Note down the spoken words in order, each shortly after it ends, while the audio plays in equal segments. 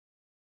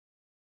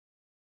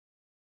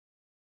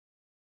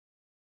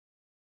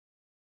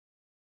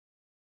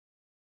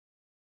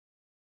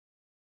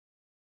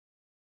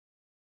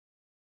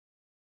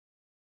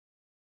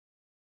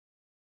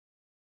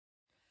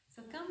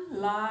So come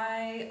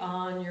lie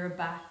on your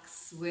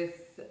backs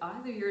with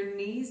either your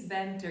knees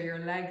bent or your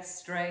legs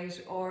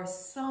straight or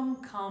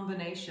some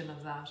combination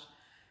of that.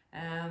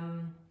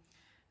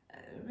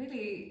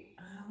 Really,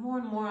 more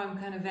and more I'm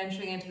kind of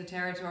venturing into the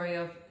territory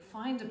of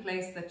find a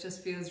place that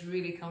just feels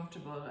really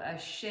comfortable, a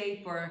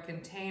shape or a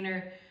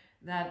container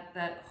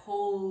that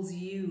holds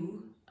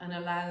you and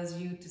allows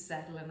you to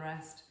settle and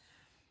rest.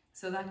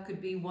 So that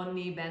could be one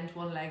knee bent,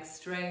 one leg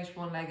straight,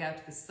 one leg out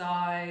to the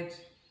side.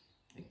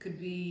 It could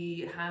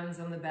be hands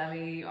on the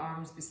belly,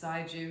 arms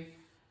beside you.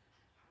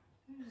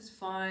 Just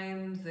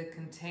find the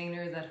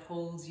container that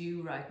holds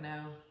you right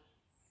now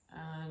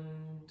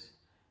and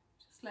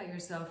just let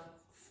yourself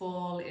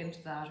fall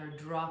into that or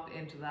drop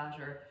into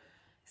that or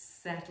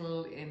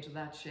settle into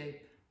that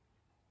shape.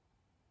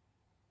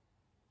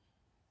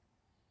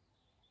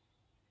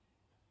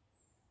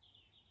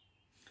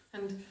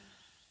 And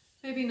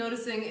maybe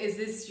noticing, is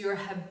this your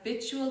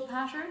habitual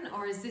pattern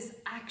or is this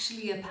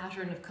actually a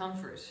pattern of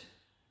comfort?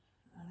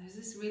 And there's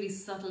this really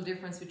subtle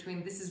difference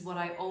between this is what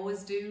I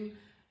always do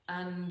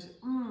and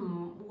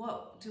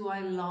what do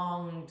I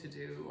long to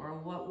do, or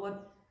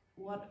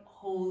what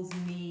holds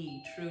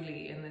me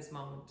truly in this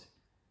moment.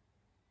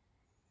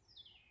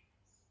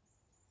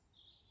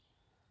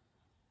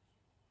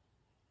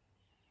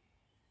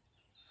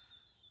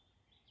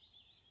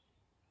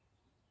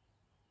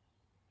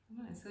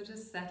 Right, so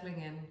just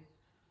settling in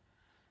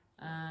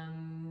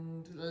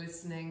and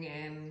listening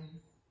in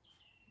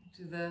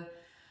to the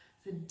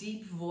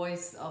deep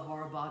voice of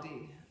our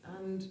body.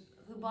 And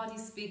the body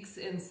speaks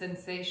in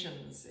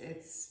sensations,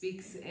 it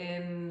speaks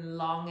in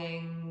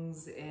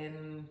longings,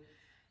 in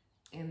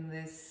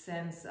this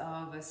sense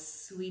of a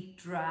sweet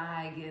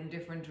drag in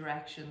different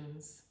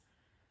directions.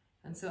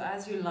 And so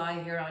as you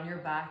lie here on your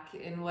back,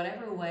 in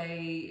whatever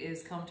way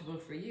is comfortable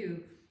for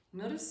you,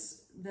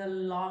 notice the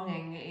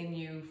longing in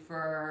you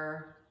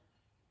for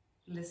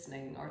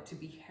listening or to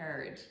be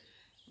heard.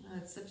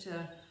 It's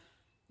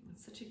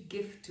such a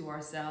gift to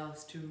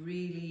ourselves to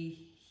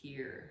really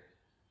hear.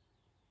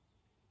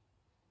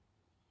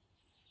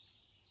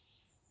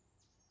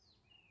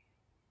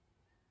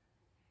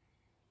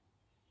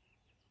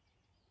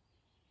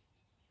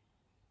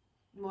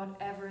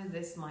 Whatever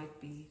this might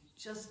be,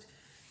 just,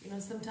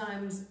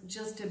 sometimes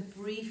just a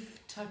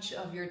brief touch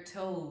of your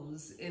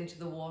toes into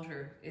the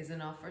water is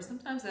enough, or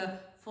sometimes a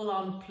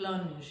full-on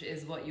plunge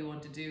is what you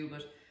want to do,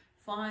 but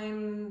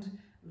find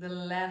the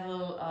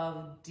level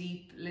of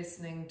deep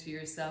listening to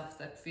yourself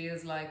that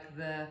feels like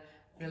the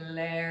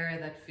layer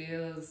that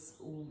feels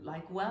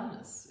like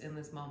wellness in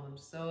this moment.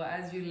 So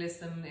as you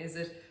listen, is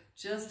it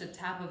just a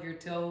tap of your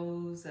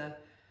toes, a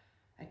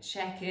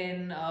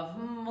check-in of,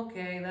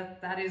 okay,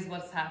 that is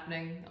what's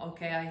happening,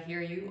 okay, I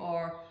hear you,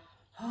 or,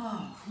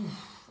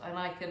 and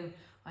I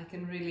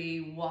can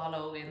really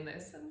wallow in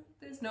this, and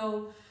there's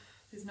no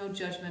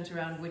judgment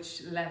around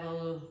which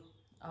level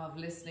of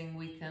listening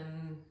we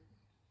can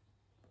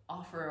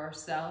offer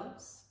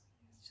ourselves.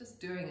 It's just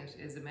doing it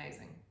is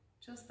amazing.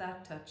 Just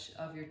that touch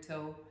of your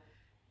toe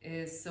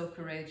is so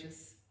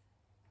courageous.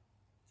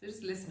 So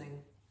just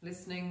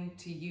listening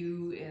to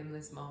you in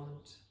this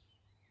moment.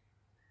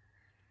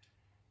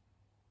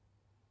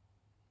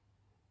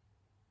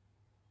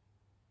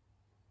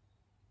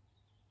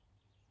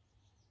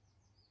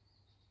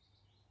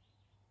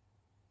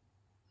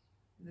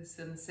 The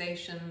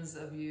sensations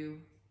of you.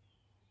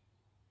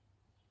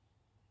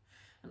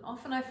 And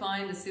often I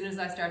find as soon as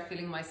I start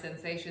feeling my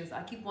sensations,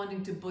 I keep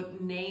wanting to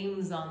put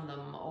names on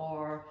them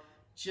or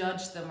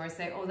judge them or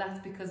say, oh, that's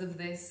because of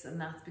this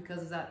and that's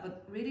because of that.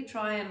 But really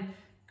try and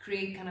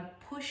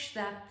push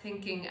that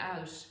thinking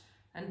out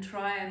and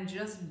try and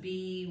just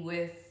be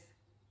with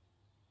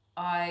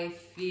I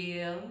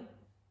feel,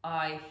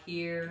 I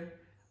hear,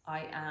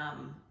 I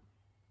am.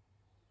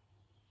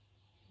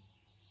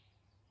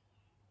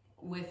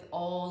 With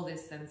all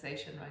this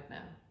sensation right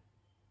now.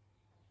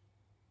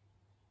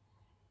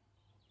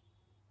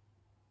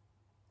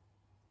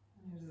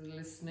 Just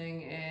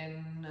listening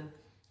in. And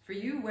for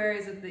you, where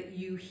is it that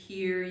you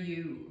hear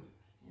you?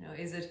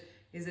 Is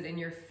it in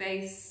your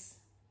face?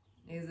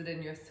 Is it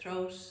in your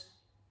throat?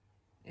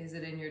 Is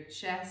it in your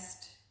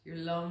chest, your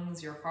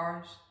lungs, your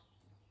heart?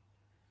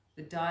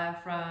 The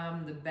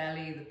diaphragm, the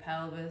belly, the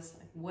pelvis?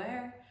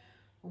 Where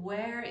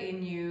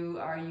in you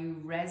are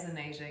you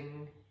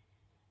resonating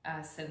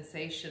a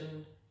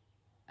sensation,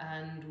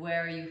 and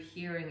where are you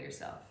hearing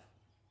yourself?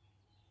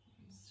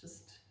 It's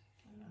just,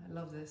 I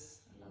love this.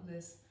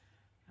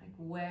 Like,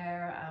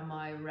 where am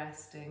I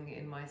resting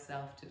in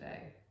myself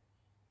today?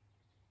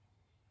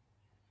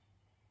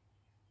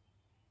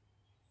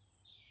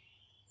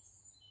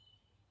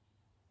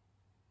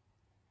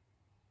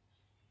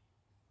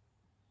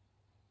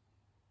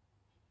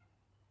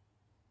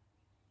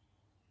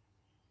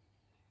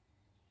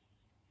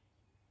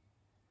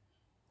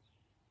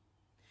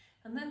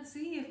 And then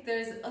see if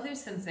there's other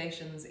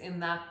sensations in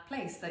that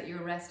place that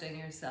you're resting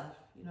yourself.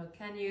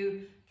 Can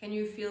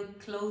you feel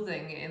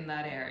clothing in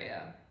that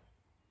area?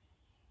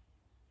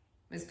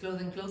 Is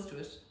clothing close to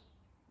it?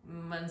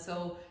 And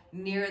so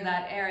near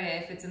that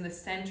area, if it's in the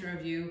center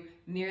of you,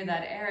 near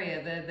that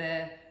area,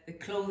 the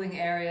clothing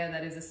area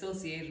that is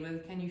associated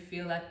with, can you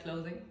feel that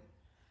clothing?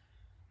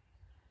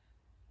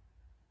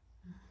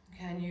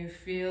 Can you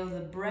feel the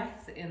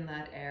breath in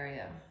that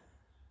area?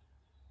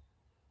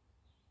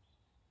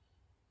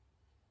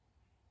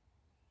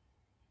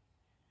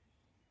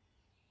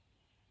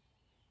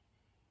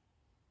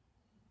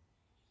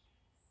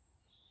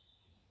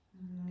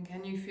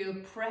 Can you feel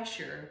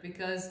pressure?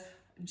 Because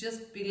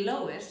just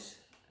below it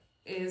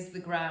is the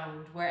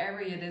ground.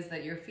 Wherever it is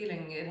that you're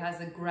feeling, it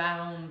has a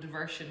ground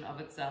version of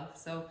itself.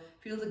 So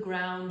feel the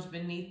ground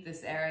beneath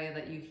this area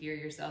that you hear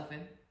yourself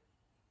in.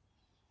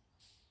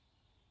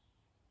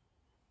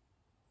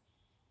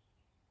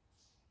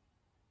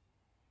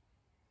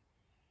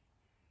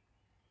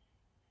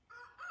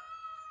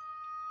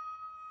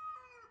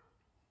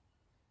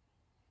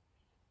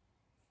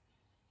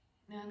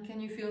 And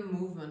can you feel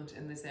movement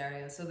in this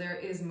area? So there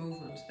is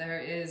movement. There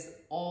is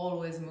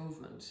always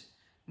movement.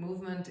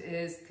 Movement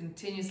is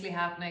continuously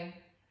happening.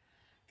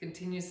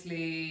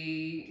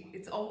 Continuously,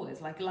 it's always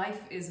like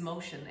life is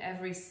motion.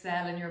 Every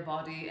cell in your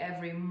body,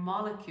 every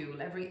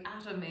molecule, every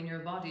atom in your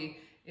body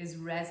is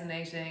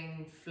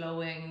resonating,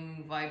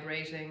 flowing,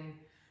 vibrating,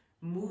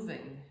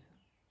 moving.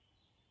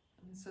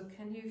 And so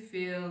can you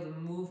feel the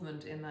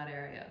movement in that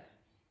area?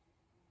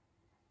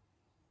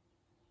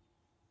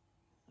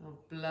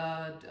 Of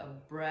blood,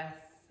 of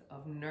breath,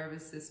 of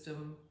nervous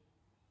system.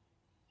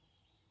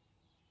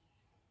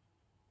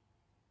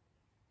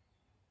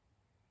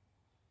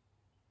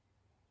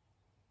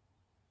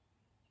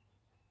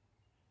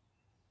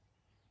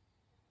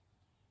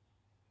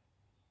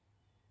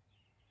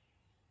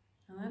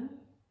 And then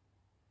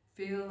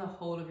feel the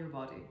whole of your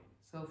body.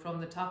 So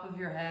from the top of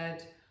your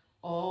head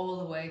all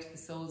the way to the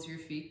soles of your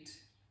feet.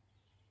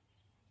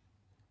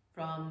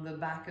 From the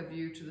back of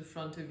you to the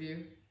front of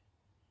you.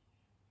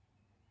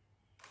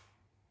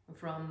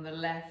 From the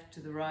left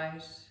to the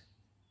right,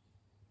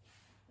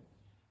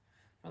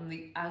 from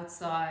the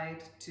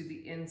outside to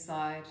the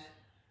inside.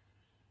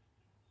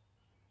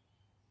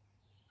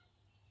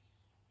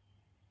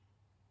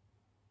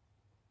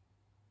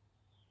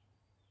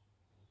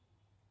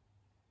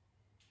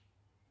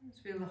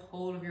 Just feel the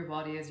whole of your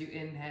body as you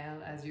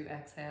inhale, as you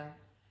exhale,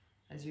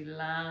 as you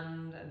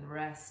land and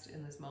rest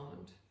in this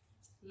moment,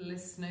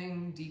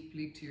 listening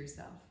deeply to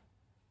yourself.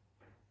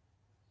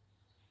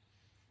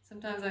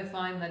 Sometimes I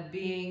find that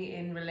being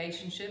in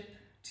relationship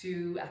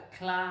to a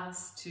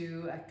class,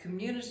 to a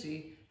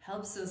community,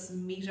 helps us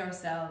meet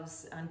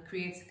ourselves and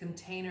creates a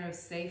container of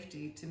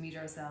safety to meet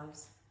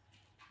ourselves.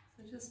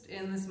 So just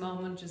in this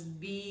moment,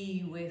 just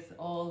be with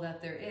all that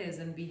there is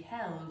and be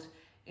held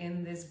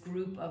in this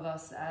group of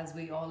us as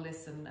we all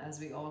listen, as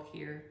we all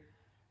hear,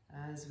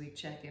 as we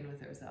check in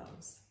with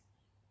ourselves.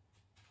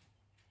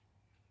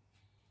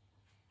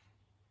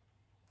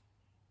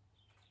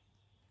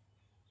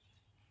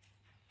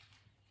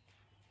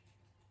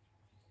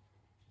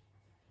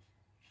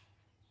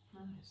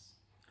 Nice,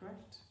 great.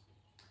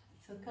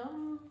 So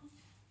come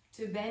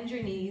to bend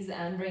your knees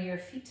and bring your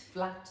feet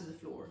flat to the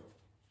floor.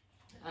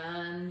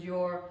 And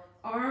your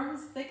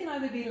arms, they can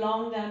either be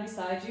long down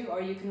beside you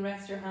or you can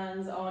rest your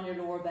hands on your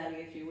lower belly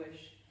if you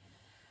wish.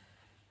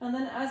 And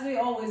then as we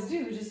always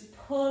do, just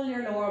pull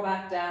your lower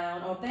back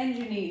down or bend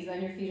your knees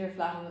and your feet are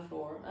flat on the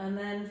floor. And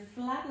then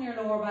flatten your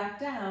lower back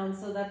down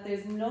so that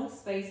there's no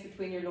space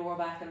between your lower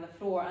back and the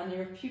floor and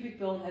your pubic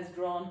bone has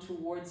drawn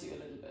towards you a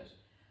little bit.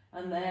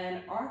 And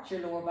then arch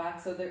your lower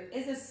back so there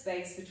is a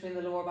space between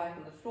the lower back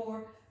and the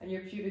floor and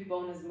your pubic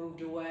bone has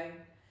moved away.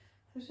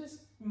 So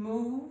just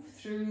move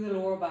through the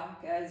lower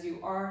back as you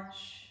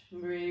arch,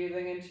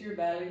 breathing into your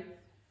belly,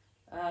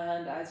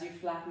 and as you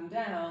flatten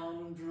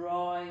down,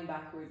 drawing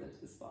backwards into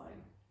the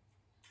spine.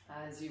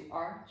 As you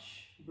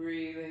arch,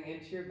 breathing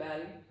into your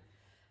belly,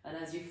 and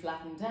as you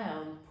flatten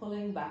down,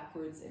 pulling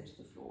backwards into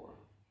the floor.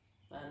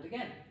 And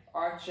again,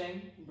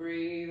 arching,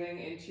 breathing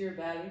into your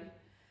belly,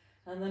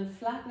 and then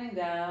flattening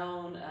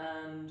down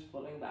and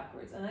pulling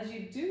backwards. And as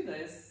you do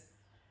this,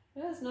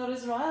 just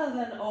notice rather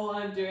than, oh,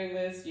 I'm doing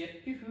this,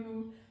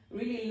 yip-hoo,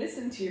 really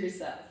listen to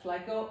yourself.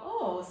 Like go,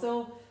 oh,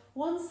 so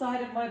one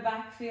side of my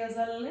back feels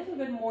a little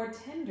bit more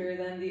tender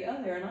than the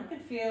other, and I can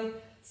feel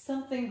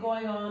something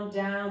going on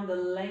down the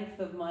length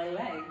of my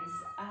legs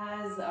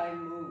as I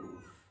move.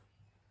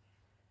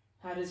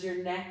 How does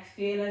your neck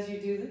feel as you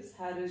do this?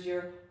 How does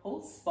your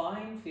whole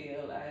spine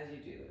feel as you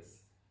do this?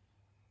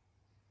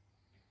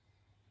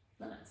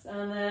 Nice.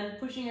 And then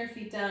pushing your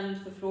feet down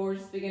into the floor,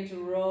 just begin to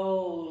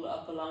roll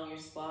up along your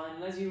spine.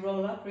 And as you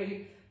roll up,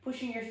 really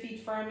pushing your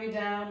feet firmly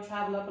down,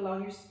 travel up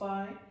along your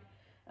spine.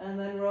 And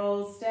then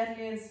roll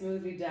steadily and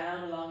smoothly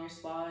down along your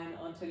spine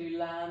until you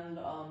land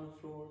on the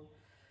floor.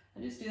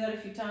 And just do that a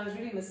few times,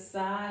 really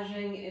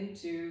massaging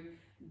into,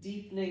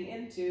 deepening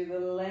into the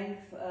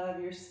length of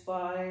your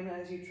spine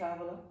as you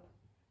travel up.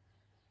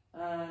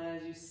 And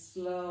as you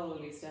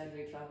slowly,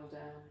 steadily travel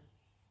down.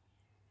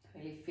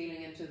 Really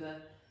feeling into the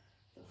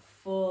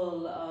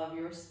full of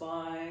your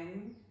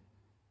spine.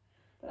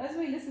 But as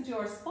we listen to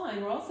our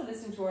spine, we're also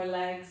listening to our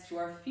legs, to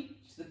our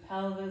feet, to the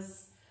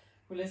pelvis.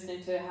 We're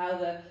listening to how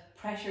the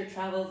pressure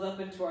travels up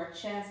into our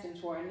chest,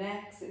 into our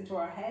necks, into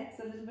our heads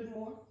a little bit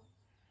more.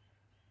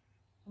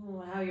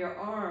 Oh, how your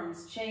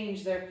arms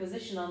change their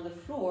position on the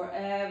floor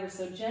ever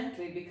so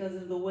gently because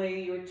of the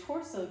way your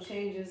torso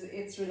changes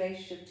its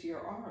relationship to your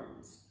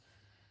arms.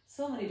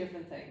 So many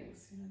different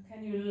things.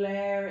 Can you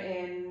layer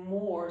in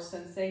more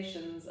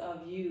sensations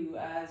of you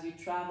as you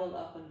travel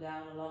up and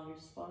down along your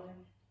spine?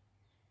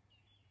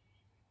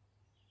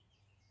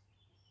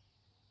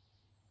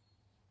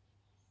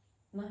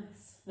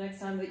 Nice. Next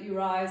time that you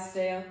rise,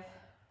 stay up.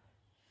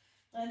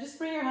 And just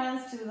bring your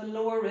hands to the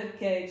lower rib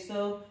cage.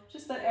 So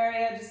just that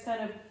area, just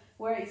kind of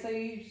where, so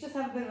you just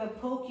have a bit of a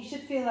poke. You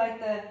should feel like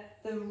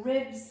the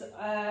ribs,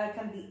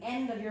 kind of the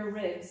end of your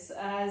ribs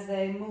as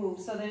they move.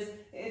 So there's,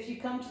 if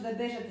you come to the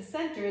bit at the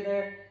center,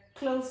 they're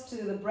close to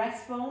the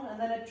breastbone, and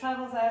then it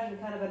travels out in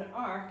kind of an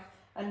arc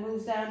and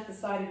moves down to the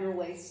side of your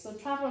waist. So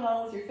travel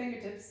along with your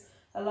fingertips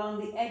along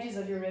the edges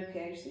of your rib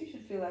cage. So you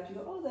should feel that. You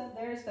go, oh,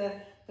 there's the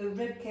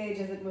rib cage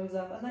as it moves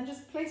up. And then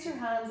just place your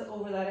hands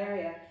over that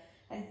area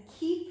and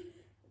keep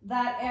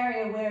that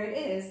area where it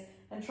is,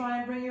 and try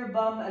and bring your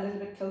bum a little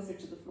bit closer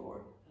to the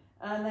floor.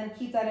 And then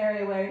keep that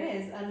area where it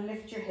is and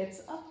lift your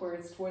hips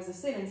upwards towards the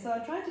ceiling. So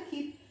I'm trying to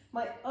keep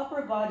my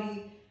upper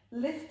body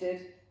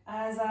lifted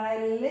as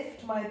I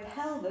lift my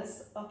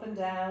pelvis up and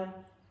down.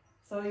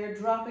 So you're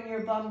dropping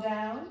your bum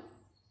down,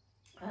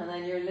 and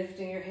then you're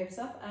lifting your hips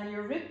up, and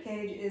your rib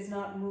cage is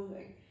not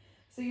moving.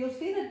 So you'll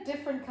feel a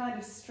different kind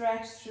of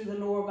stretch through the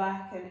lower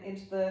back and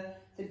into the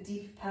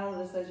deep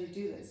pelvis as you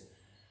do this.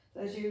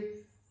 So as you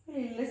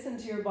really listen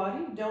to your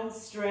body, don't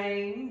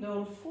strain,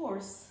 don't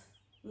force,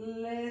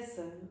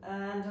 listen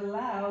and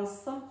allow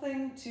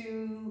something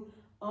to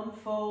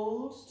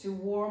unfold, to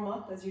warm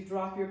up as you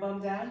drop your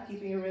bum down,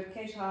 keeping your rib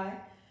cage high,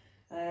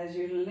 as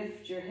you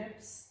lift your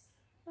hips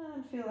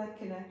and feel that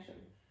connection.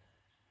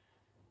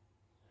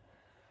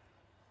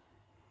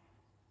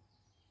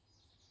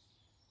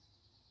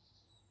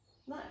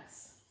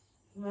 Nice.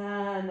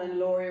 And then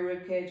lower your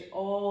rib cage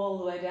all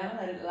the way down,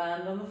 let it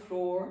land on the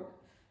floor.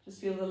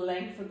 Just feel the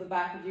length of the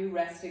back of you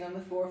resting on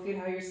the floor. Feel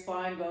how your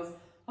spine goes,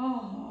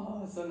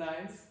 oh, so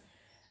nice.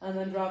 And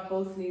then drop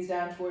both knees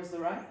down towards the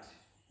right.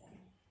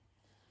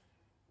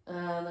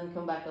 And then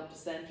come back up to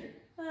center.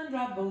 And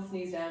drop both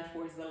knees down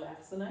towards the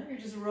left. So now you're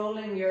just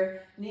rolling,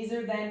 your knees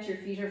are bent, your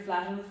feet are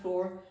flat on the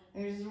floor.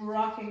 And you're just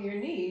rocking your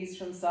knees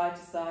from side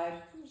to side.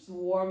 Just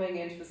warming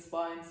into the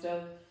spine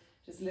still.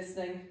 Just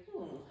listening,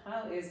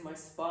 how is my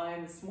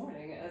spine this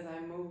morning as I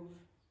move?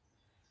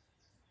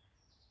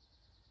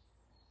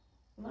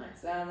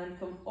 Nice, and then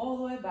come all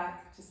the way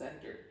back to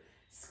center.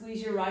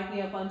 Squeeze your right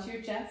knee up onto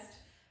your chest.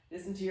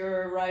 Listen to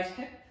your right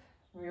hip,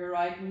 your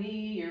right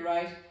knee, your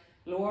right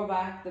lower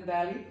back, the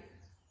belly.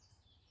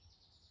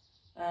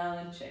 And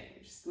then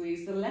change.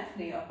 Squeeze the left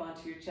knee up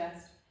onto your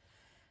chest.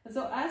 And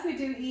so as we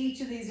do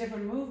each of these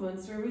different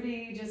movements, we're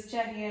really just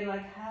checking in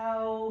like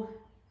how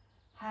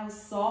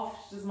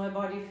soft does my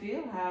body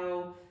feel?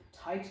 How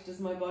tight does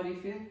my body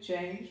feel?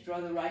 Change.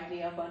 Draw the right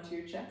knee up onto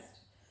your chest.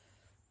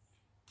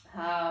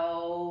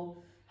 How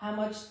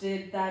much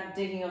did that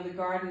digging of the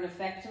garden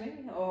affect me,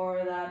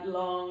 or that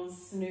long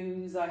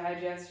snooze I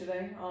had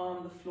yesterday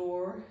on the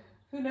floor?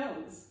 Who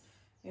knows?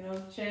 You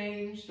know,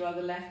 change, draw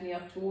the left knee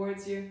up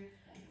towards you.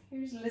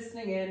 You're just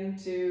listening in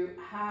to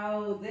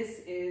how this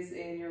is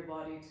in your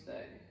body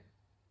today.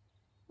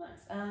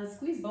 Nice, and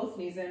squeeze both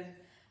knees in.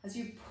 As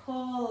you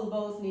pull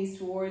both knees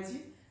towards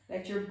you,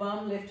 let your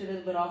bum lift a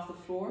little bit off the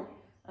floor,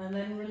 and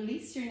then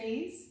release your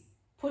knees.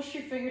 Push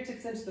your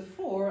fingertips into the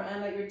floor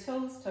and let your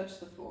toes touch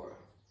the floor.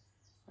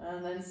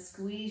 And then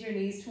squeeze your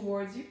knees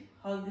towards you,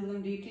 hug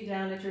them deeply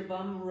down, let your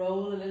bum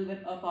roll a little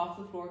bit up off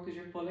the floor because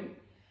you're pulling.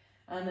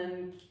 And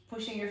then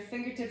pushing your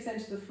fingertips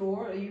into the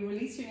floor, you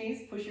release your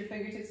knees, push your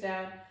fingertips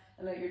down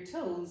and let your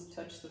toes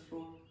touch the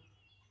floor.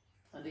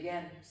 And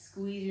again,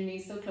 squeeze your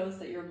knees so close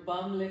that your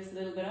bum lifts a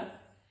little bit up.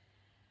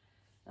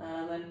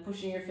 And then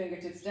pushing your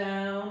fingertips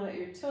down, let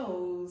your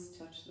toes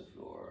touch the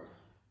floor.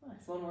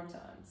 Nice, one more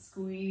time.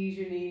 Squeeze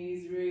your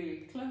knees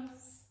really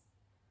close.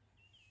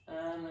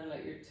 And then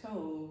let your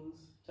toes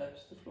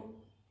touch the floor.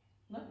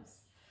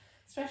 Nice.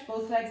 Stretch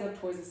both legs up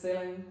towards the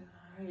ceiling.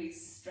 Really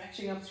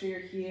stretching up through your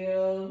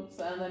heels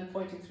and then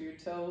pointing through your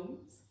toes.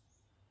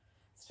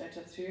 Stretch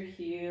up through your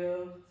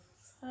heels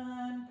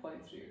and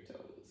point through your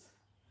toes.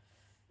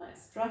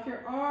 Nice. Drop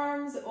your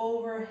arms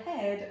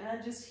overhead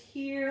and just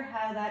hear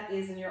how that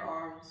is in your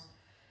arms.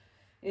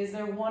 Is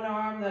there one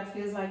arm that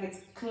feels like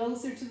it's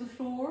closer to the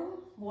floor?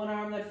 One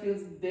arm that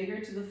feels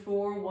bigger to the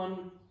floor?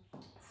 One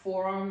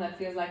forearm that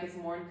feels like it's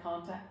more in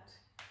contact?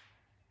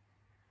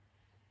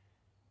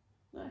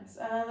 Nice.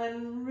 And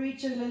then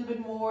reach a little bit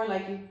more,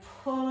 like you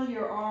pull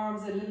your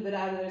arms a little bit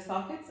out of their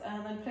sockets,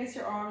 and then place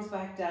your arms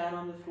back down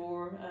on the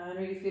floor and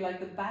really feel like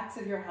the backs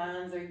of your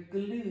hands are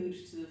glued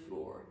to the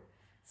floor.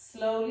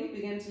 Slowly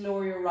begin to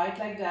lower your right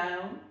leg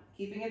down,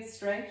 keeping it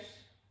straight.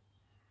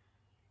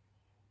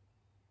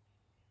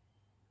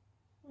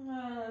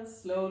 And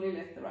slowly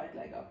lift the right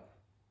leg up.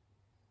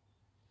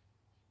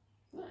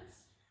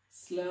 Nice.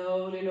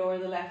 Slowly lower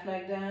the left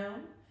leg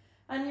down.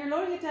 And you're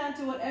lowering it down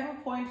to whatever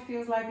point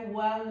feels like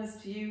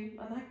wellness to you.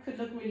 And that could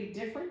look really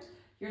different.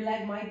 Your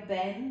leg might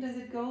bend as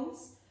it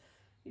goes.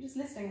 You're just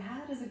listening.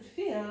 How does it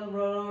feel?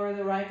 Lower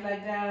the right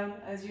leg down.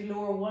 As you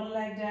lower one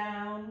leg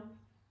down,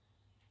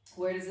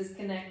 where does this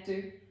connect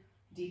to?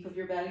 Deep of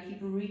your belly. Keep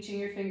reaching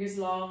your fingers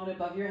long and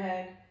above your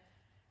head.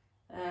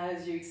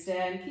 As you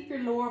extend, keep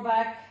your lower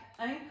back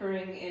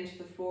anchoring into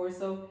the floor.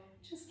 So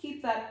just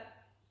keep that.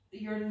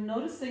 You're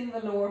noticing the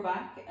lower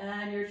back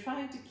and you're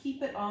trying to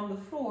keep it on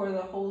the floor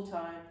the whole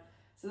time.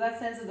 So that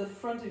sense of the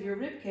front of your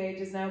rib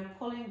cage is now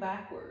pulling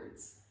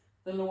backwards.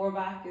 The lower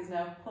back is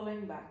now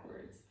pulling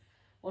backwards.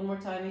 One more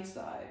time each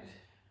side.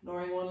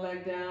 Lowering one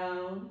leg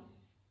down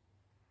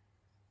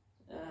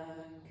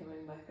and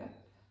coming back up.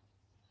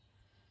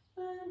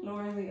 And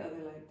lowering the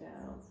other leg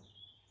down.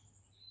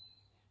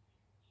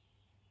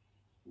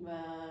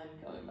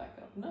 And coming back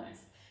up.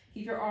 Nice.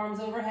 Keep your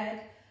arms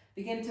overhead.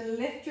 Begin to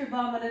lift your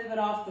bum a little bit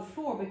off the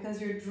floor because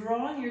you're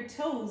drawing your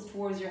toes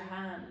towards your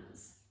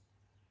hands.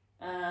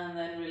 And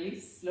then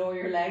release. Lower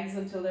your legs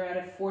until they're at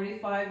a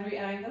 45-degree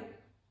angle.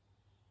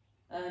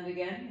 And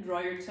again, draw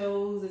your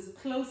toes as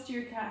close to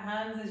your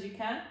hands as you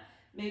can.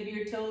 Maybe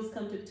your toes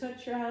come to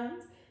touch your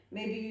hands.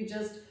 Maybe you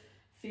just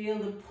feel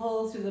the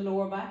pull through the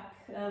lower back.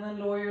 And then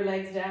lower your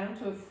legs down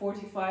to a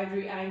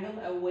 45-degree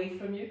angle away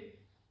from you.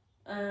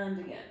 And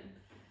again.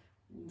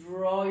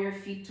 Draw your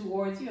feet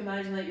towards you.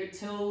 Imagine that your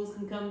toes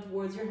can come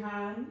towards your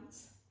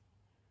hands.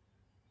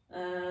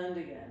 And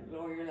again,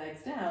 lower your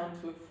legs down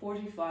to a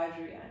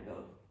 45-degree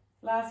angle.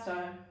 Last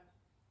time,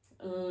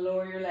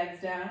 lower your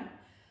legs down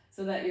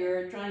so that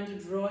you're trying to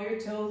draw your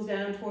toes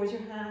down towards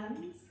your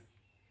hands.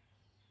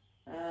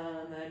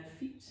 And then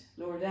feet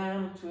lower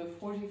down to a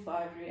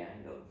 45-degree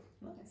angle.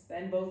 Nice.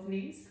 Bend both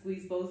knees,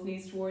 squeeze both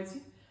knees towards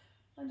you,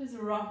 and just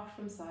rock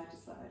from side to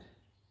side.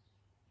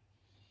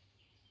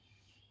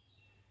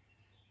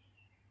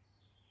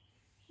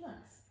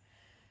 Nice.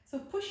 So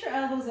push your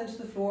elbows into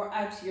the floor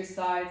out to your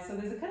sides. So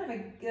there's a kind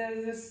of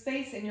there's a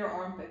space in your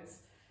armpits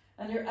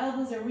and your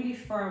elbows are really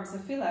firm. So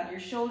feel that.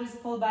 Your shoulders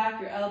pull back,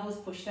 your elbows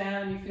push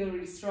down, you feel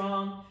really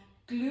strong.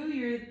 Glue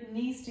your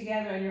knees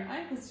together and your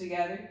ankles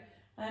together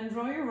and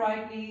draw your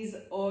right knees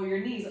or your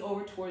knees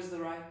over towards the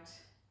right.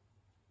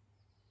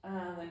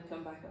 And then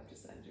come back up to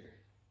center.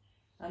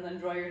 And then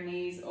draw your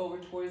knees over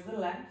towards the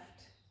left.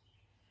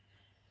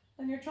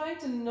 And you're trying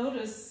to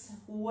notice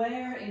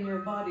where in your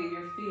body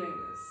you're feeling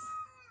this.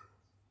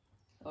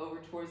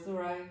 Over towards the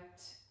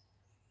right.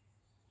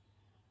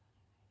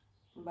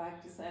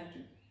 Back to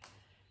center.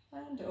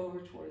 And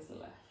over towards the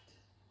left.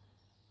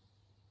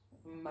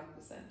 Back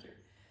to center.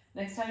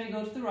 Next time you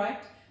go to the right,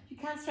 you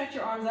can stretch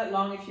your arms out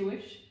long if you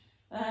wish.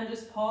 And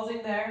just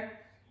pausing there.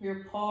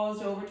 You're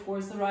paused over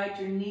towards the right.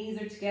 Your knees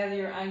are together,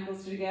 your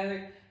ankles are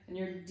together. And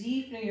you're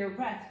deepening your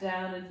breath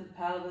down into the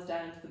pelvis,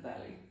 down into the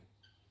belly.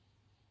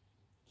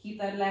 Keep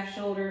that left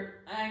shoulder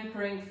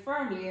anchoring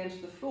firmly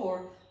into the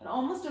floor and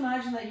almost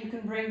imagine that you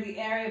can bring the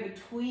area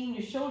between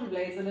your shoulder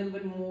blades a little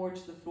bit more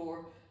to the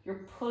floor.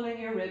 You're pulling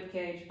your rib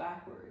cage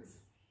backwards.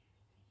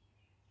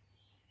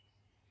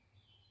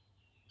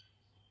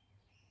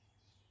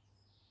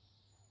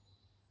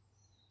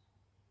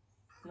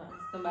 Nice,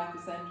 come back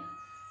to center.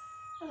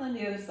 And then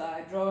the other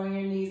side, drawing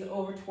your knees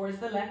over towards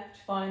the left,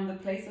 find the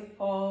place of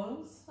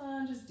pause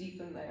and just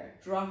deepen there.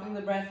 Dropping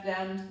the breath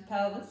down into the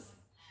pelvis,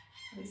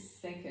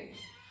 just sinking.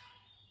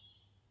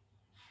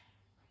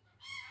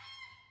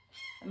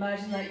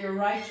 Imagine that your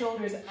right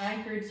shoulder is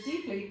anchored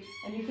deeply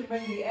and you can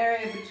bring the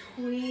area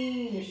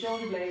between your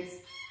shoulder blades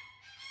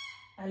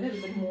a little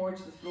bit more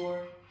to the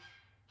floor.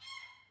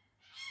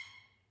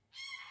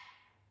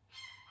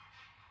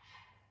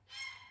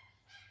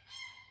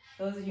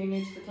 Those of you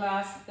new to the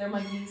class, they're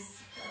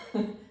monkeys.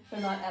 They're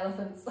not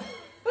elephants.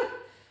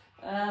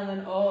 And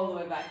then all the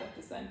way back up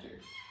to center.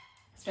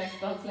 Stretch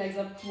both legs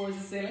up towards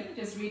the ceiling.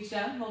 Just reach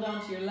down, hold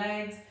on to your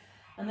legs,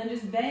 and then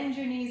just bend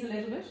your knees a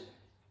little bit.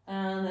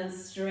 And then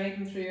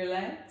straighten through your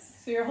legs.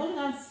 So you're holding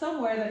on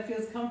somewhere that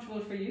feels comfortable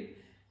for you.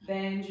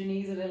 Bend your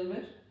knees a little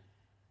bit.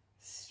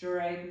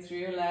 Straighten through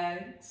your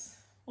legs.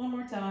 One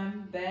more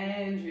time.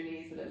 Bend your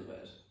knees a little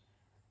bit.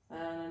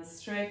 And then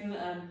straighten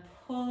and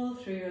pull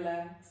through your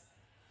legs.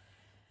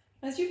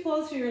 As you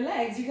pull through your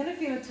legs, you're going to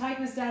feel a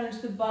tightness down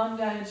into the bum,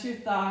 down into your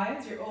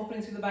thighs. You're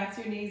opening through the backs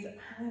of your knees.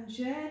 And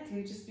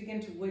gently just begin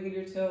to wiggle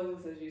your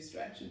toes as you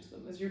stretch into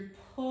them. As you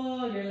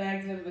pull your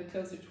legs a little bit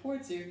closer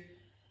towards you,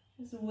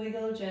 just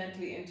wiggle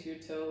gently into your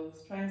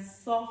toes. Try and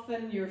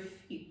soften your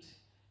feet.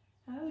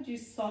 How would you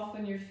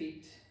soften your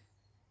feet?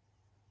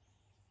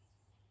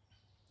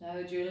 How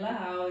would you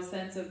allow a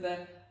sense of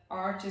the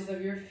arches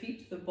of your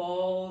feet, the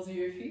balls of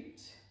your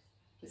feet,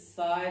 the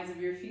sides of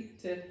your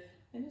feet to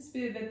just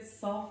be a bit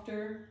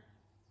softer,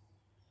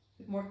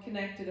 a bit more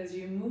connected as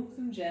you move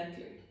them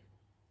gently.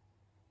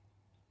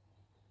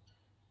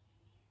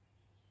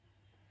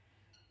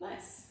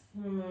 Nice.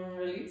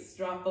 Release.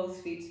 Drop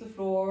both feet to the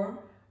floor.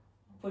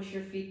 Push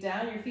your feet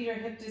down. Your feet are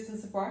hip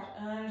distance apart.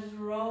 And just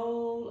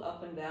roll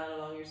up and down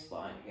along your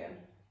spine again.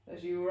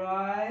 As you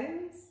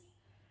rise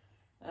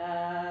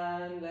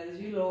and as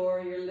you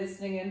lower, you're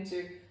listening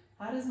into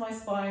How does my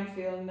spine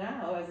feel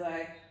now as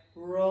I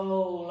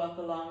roll up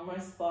along my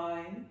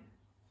spine?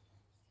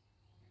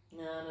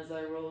 And as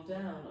I roll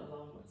down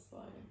along my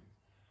spine.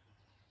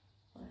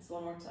 Nice,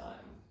 one more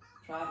time.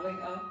 Traveling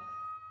up.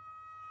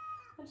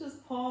 And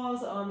just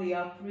pause on the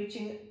up,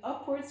 reaching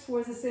upwards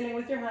towards the ceiling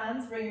with your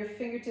hands. Bring your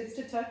fingertips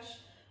to touch.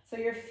 So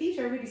your feet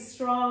are really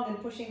strong and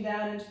pushing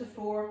down into the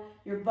floor.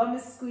 Your bum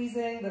is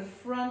squeezing. The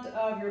front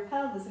of your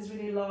pelvis is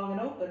really long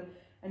and open.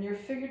 And your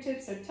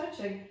fingertips are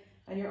touching.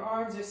 And your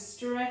arms are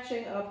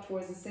stretching up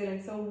towards the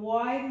ceiling. So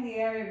widen the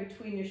area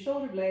between your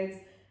shoulder blades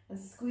and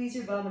squeeze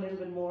your bum a little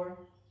bit more.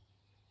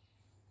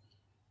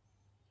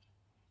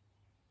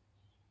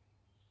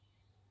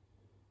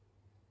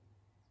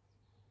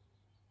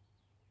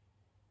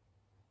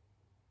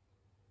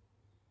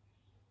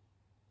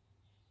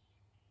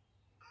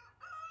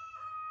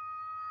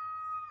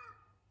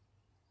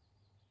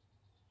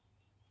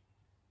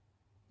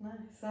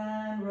 Nice,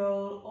 and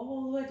roll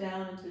all the way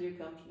down until you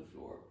come to the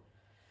floor.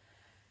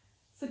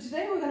 So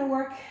today we're going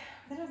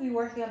to be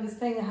working on this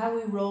thing, how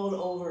we roll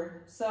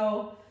over.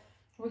 So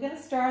we're going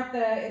to start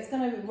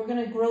we're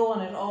going to grow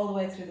on it all the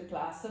way through the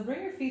class. So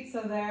bring your feet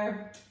so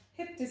they're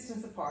hip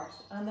distance apart,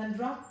 and then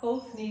drop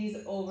both knees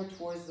over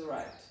towards the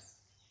right.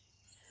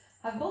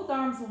 Have both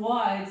arms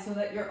wide so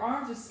that your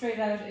arms are straight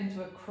out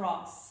into a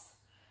cross.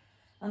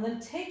 And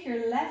then take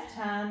your left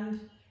hand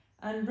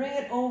and bring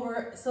it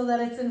over so that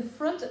it's in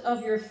front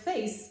of your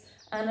face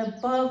and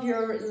above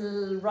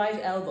your right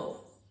elbow.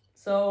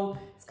 So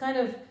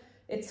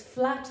it's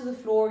flat to the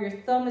floor, your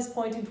thumb is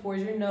pointing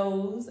towards your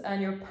nose and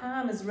your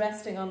palm is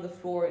resting on the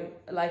floor,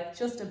 like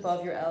just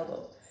above your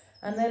elbow.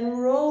 And then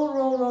roll,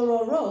 roll, roll,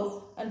 roll,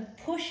 roll, and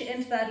push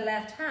into that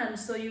left hand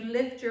so you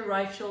lift your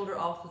right shoulder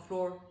off the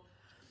floor.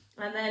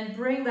 And then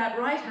bring that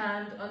right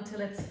hand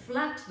until it's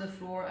flat to the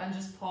floor and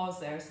just pause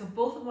there. So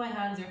both of my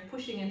hands are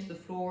pushing into the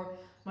floor.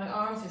 My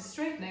arms are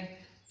straightening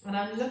and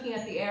I'm looking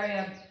at the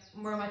area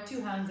where my two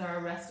hands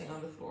are resting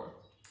on the floor.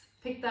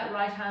 Pick that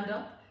right hand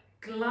up,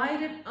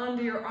 glide it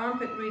under your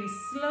armpit really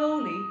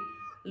slowly,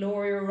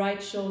 lower your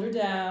right shoulder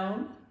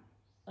down,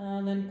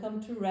 and then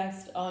come to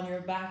rest on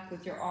your back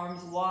with your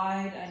arms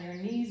wide and your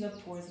knees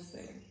up towards the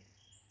ceiling.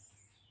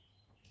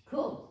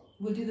 Cool.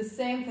 We'll do the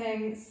same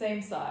thing,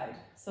 same side.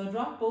 So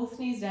drop both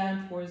knees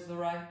down towards the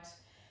right.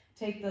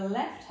 Take the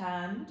left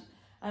hand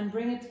and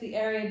bring it to the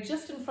area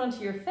just in front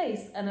of your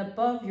face and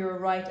above your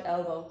right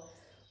elbow.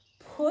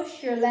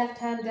 Push your left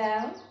hand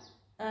down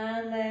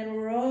and then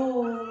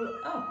roll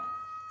up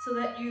so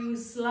that you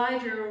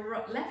slide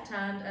your left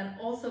hand and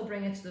also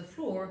bring it to the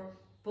floor.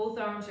 Both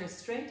arms are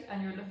straight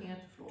and you're looking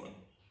at the floor.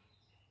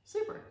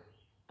 Super.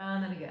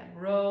 And then again,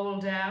 roll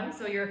down.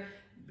 So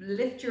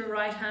lift your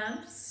right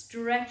hand,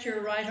 stretch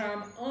your right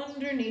arm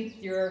underneath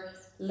your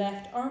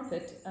left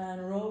armpit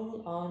and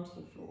roll onto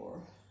the floor.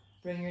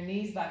 Bring your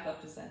knees back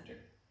up to center.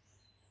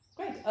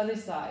 Great, other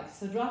side.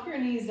 So drop your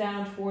knees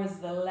down towards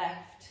the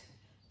left.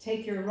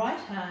 Take your right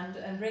hand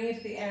and bring it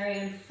to the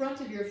area in front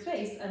of your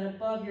face and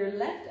above your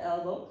left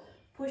elbow.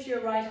 Push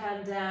your right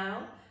hand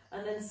down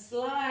and then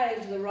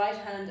slide the right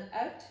hand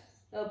out.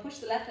 No, push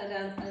the left hand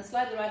down and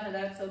slide the right hand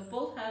out so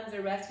both hands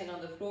are resting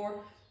on the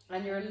floor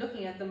and you're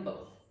looking at them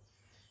both.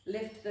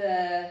 Lift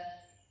the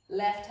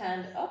left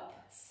hand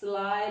up,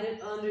 slide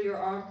it under your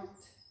armpit,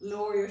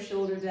 lower your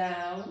shoulder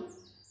down,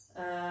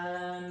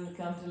 and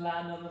come to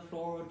land on the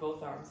floor with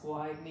both arms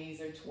wide,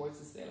 knees are towards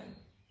the ceiling.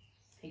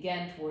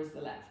 Again, towards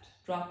the left.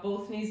 Drop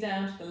both knees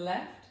down to the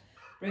left,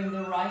 bring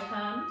the right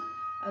hand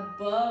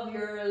above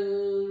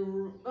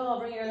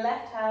bring your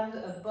left hand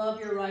above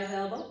your right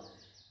elbow.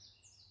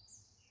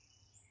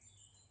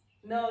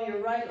 No,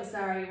 right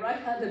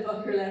hand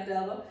above your left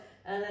elbow,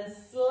 and then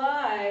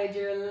slide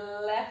your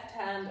left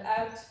hand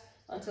out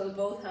until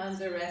both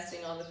hands are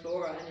resting on the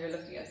floor and you're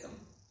looking at them.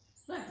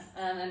 Nice.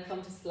 And then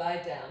come to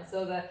slide down.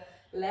 So the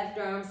left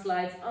arm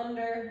slides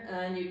under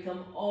and you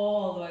come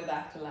all the way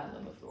back to land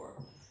on the floor.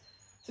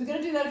 So we're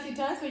going to do that a few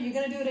times, but you're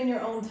going to do it in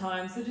your own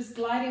time. So just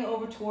gliding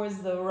over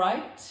towards the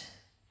right,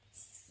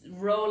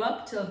 roll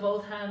up till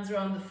both hands are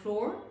on the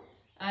floor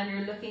and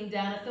you're looking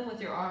down at them with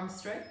your arms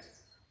straight.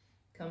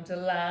 Come to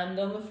land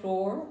on the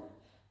floor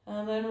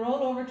and then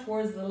roll over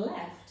towards the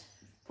left,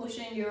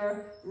 pushing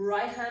your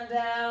right hand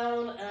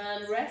down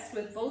and rest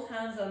with both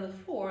hands on the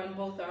floor and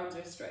both arms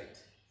are straight.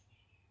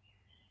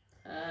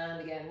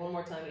 And again, one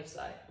more time each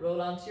side.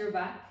 Roll onto your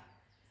back,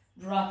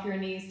 drop your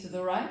knees to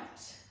the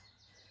right,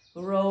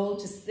 roll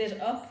to sit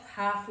up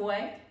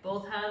halfway,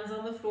 both hands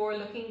on the floor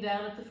looking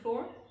down at the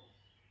floor,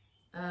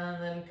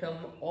 and then come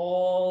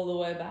all the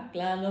way back,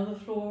 land on the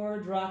floor,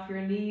 drop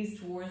your knees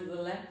towards the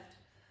left,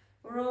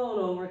 roll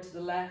over to the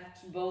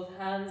left, both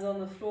hands on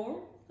the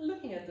floor,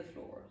 looking at the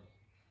floor.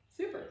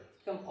 Super.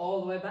 Come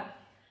all the way back,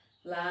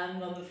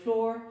 land on the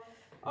floor,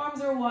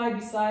 arms are wide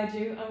beside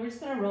you, and we're just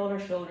going to roll our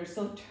shoulders.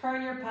 So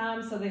turn your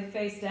palms so they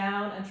face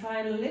down and try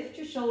and lift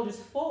your shoulders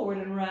forward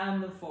and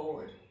round them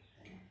forward.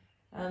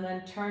 And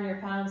then turn your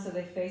palms so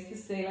they face the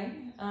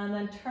ceiling, and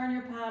then turn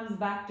your palms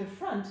back to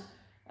front.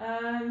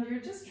 And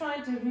you're just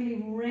trying to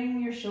really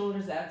wring your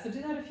shoulders out. So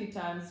do that a few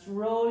times.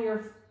 Roll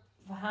your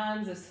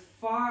hands as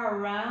far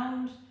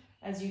around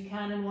as you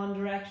can in one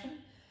direction,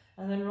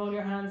 and then roll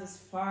your hands as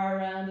far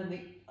around in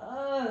the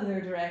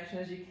other direction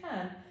as you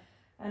can,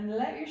 and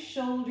let your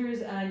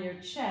shoulders and your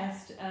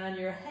chest and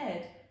your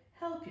head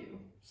help you.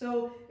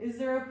 So is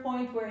there a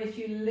point where if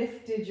you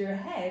lifted your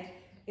head,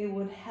 it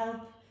would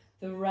help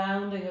the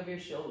rounding of your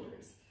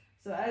shoulders?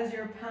 So as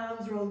your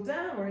palms roll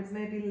downwards,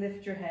 maybe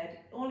lift your head,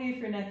 only if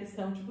your neck is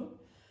comfortable.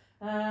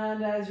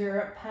 And as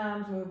your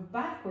palms move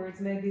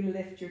backwards, maybe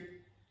lift your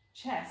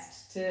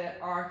chest to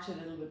arch a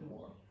little bit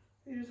more.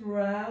 You're just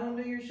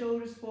rounding your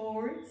shoulders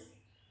forwards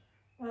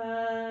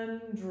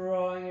and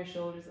drawing your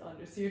shoulders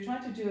under. So you're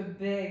trying to do a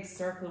big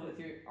circle with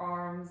your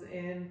arms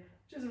in,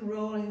 just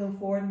rolling them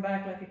forward and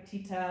back like a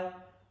tea towel,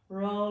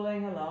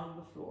 rolling along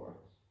the floor.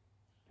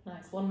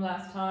 Nice. One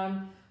last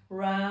time.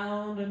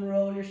 Round and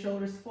roll your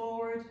shoulders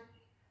forward,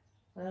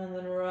 and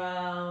then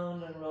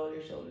round and roll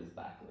your shoulders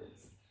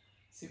backwards.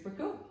 Super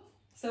cool.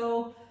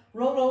 So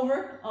roll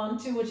over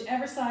onto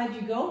whichever side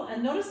you go,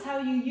 and notice how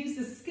you use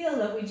the skill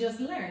that we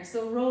just learned.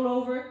 So roll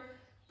over,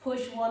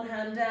 push one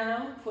hand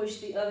down, push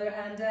the other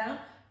hand down,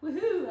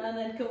 woohoo, and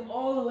then come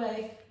all the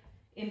way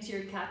into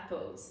your cat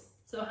pose.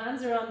 So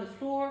hands are on the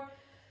floor,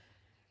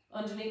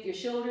 underneath your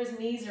shoulders,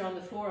 knees are on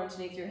the floor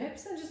underneath your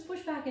hips, and just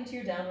push back into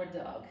your downward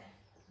dog.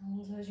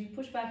 And so as you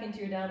push back into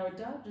your downward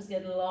dog, just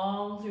get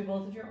long through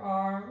both of your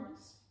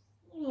arms,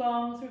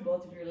 long through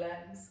both of your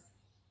legs.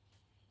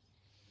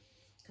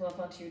 Come up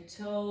onto your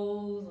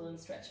toes and then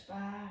stretch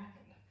back.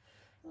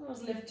 And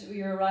just lift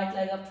your right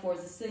leg up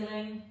towards the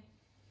ceiling.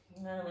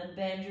 And then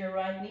bend your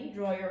right knee,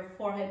 draw your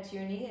forehead to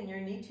your knee and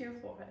your knee to your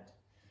forehead.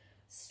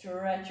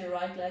 Stretch your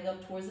right leg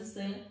up towards the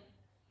ceiling.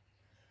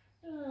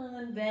 And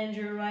then bend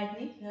your right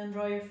knee and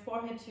draw your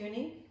forehead to your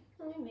knee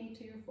and your knee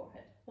to your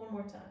forehead. One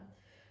more time.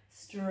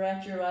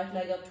 Stretch your right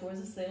leg up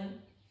towards the ceiling.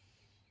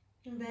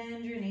 And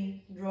bend your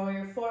knee. Draw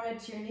your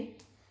forehead to your knee.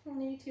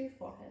 Knee to your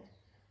forehead.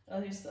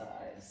 Other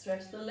side.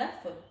 Stretch the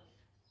left foot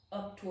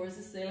up towards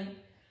the ceiling.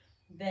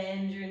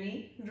 Bend your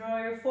knee.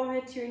 Draw your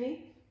forehead to your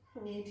knee.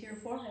 Knee to your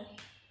forehead.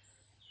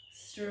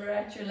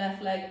 Stretch your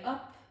left leg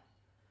up.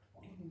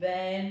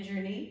 Bend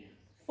your knee.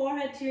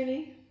 Forehead to your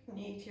knee.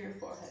 Knee to your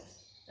forehead.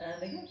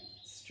 And again.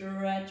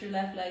 Stretch your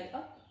left leg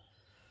up.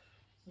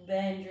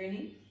 Bend your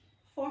knee.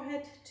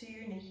 Forehead to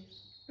your knee.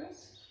 Right.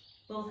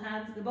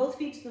 Both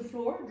feet to the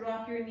floor.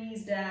 Drop your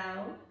knees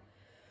down.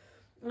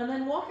 And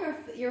then walk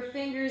your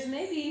fingers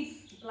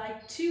maybe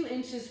like 2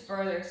 inches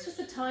further. It's just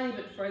a tiny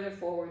bit further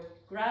forward.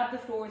 Grab the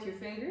floor with your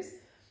fingers.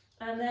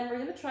 And then we're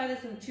going to try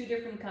this in 2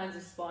 different kinds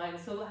of spine.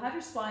 So have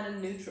your spine in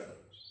neutral.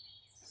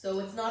 So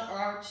it's not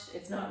arched,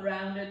 it's not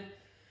rounded.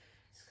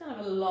 It's kind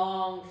of a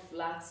long,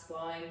 flat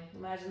spine.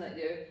 Imagine that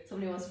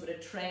somebody wants to put a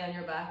tray on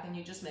your back and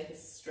you just make a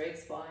straight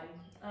spine.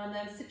 And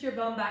then sit your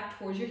bum back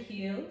towards your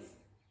heels.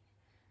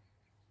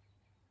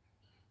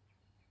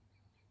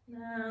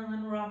 And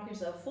then rock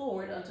yourself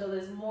forward until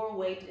there's more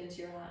weight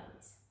into your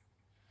hands.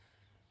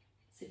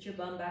 Sit your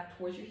bum back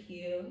towards your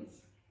heels.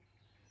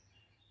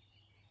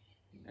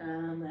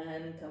 And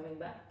then coming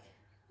back.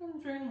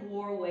 And bring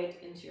more weight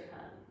into your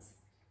hands.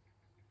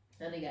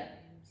 And again,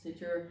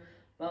 sit your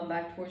bum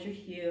back towards your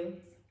heels.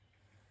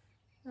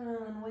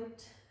 And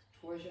weight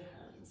towards your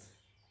hands.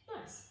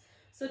 Nice.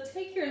 So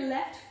take your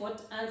left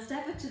foot and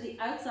step it to the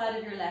outside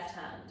of your left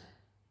hand.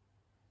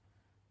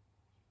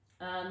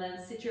 And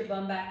then sit your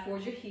bum back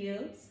towards your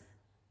heels.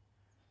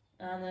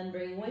 And then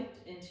bring weight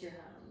into your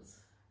hands.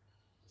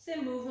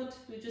 Same movement,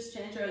 we just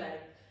changed our leg.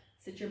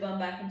 Sit your bum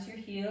back into your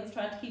heels,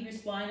 try to keep your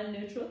spine in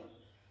neutral.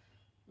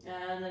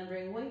 And then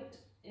bring weight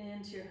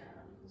into your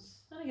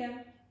hands. And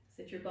again,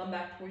 sit your bum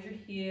back towards your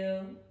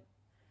heel.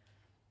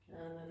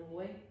 And then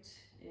weight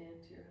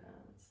into your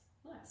hands.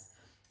 Nice.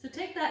 So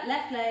take that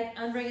left leg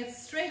and bring it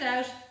straight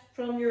out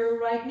from your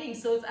right knee.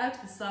 So it's out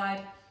to the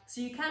side. So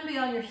you can be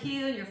on your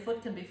heel, your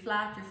foot can be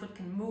flat, your foot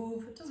can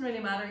move. It doesn't really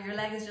matter. Your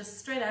leg is just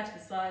straight out to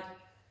the side.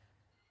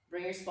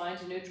 Bring your spine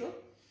to neutral.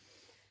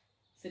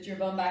 Sit your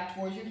bum back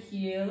towards your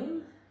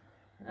heel.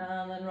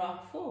 And then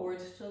rock forward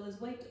till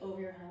there's weight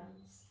over your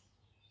hands.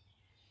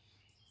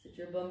 Sit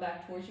your bum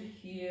back towards your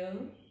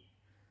heel.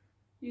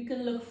 You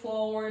can look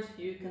forward.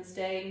 You can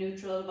stay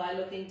neutral by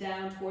looking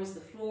down towards the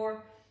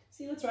floor.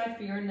 See what's right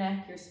for your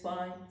neck, your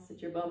spine.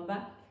 Sit your bum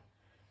back.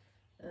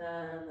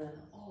 And then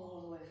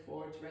all the way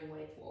forward to bring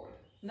weight forward.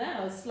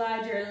 Now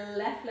slide your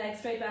left leg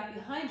straight back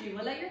behind you,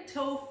 but let your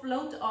toe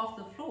float off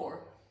the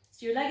floor.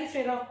 So your leg is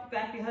straight off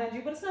back behind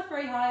you, but it's not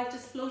very high, it's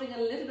just floating a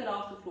little bit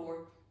off the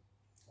floor.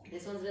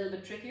 This one's a little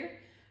bit trickier.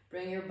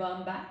 Bring your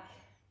bum back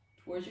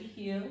towards your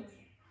heels,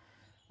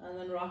 and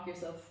then rock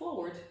yourself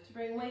forward to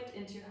bring weight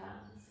into your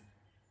hands.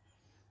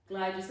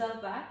 Glide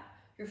yourself back.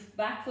 Your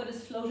back foot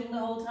is floating the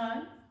whole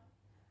time.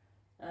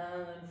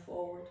 And then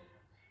forward.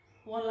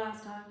 One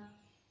last time.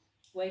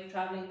 Weight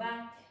traveling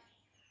back.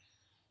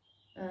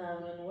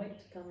 And then weight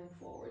coming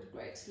forward.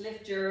 Great.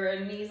 Lift your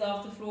knees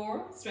off the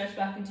floor. Stretch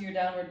back into your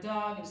downward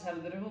dog and just have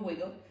a bit of a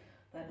wiggle.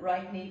 That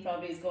right knee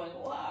probably is going,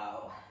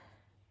 wow.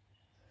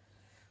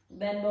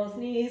 Bend both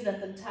knees. Let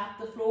them tap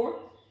the floor.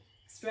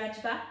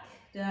 Stretch back.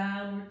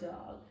 Downward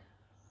dog.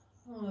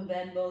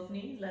 Bend both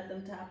knees, let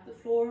them tap the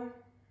floor.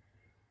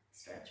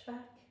 Stretch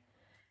back,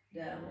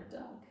 downward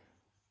dog.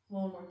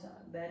 One more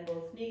time. Bend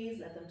both knees,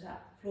 let them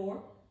tap the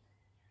floor.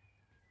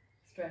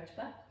 Stretch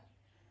back,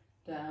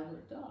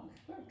 downward dog.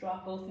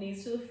 Drop both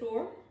knees to the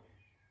floor.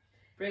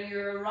 Bring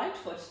your right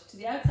foot to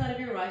the outside of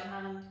your right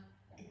hand.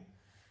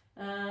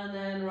 And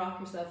then rock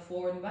yourself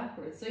forward and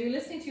backwards. So you're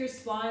listening to your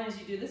spine as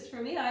you do this.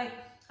 For me, I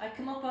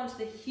come up onto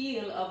the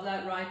heel of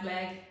that right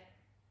leg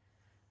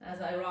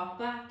as I rock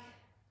back.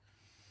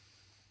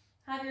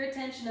 Have your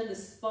attention in the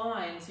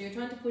spine. So you're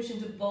trying to push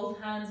into both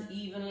hands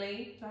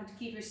evenly. Trying to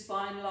keep your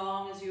spine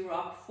long as you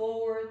rock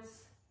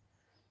forwards.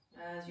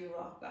 As you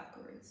rock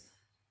backwards.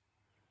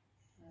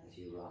 As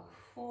you rock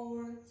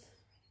forwards.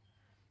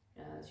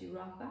 As you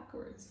rock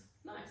backwards.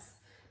 Nice.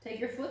 Take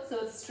your foot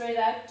so it's straight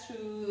out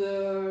to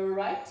the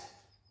right.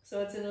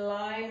 So it's in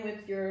line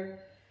with your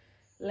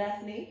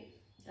left knee.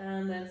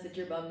 And then sit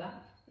your bum back.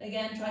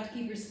 Again, try to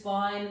keep your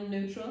spine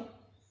neutral.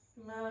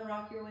 And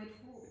rock your weight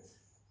forwards.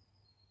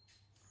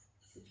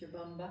 Sit your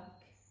bum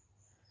back.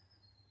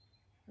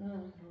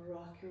 And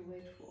rock your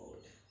weight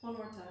forward. One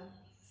more time.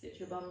 Sit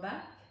your bum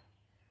back.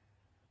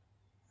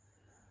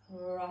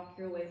 Rock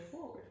your weight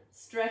forward.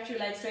 Stretch your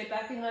legs straight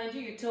back behind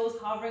you. Your toes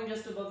hovering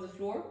just above the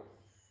floor.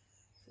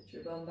 Sit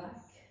your bum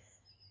back.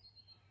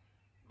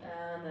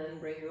 And then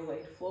bring your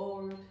weight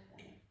forward.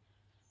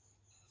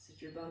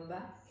 Sit your bum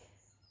back.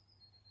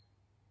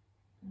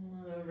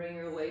 And bring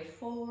your weight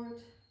forward.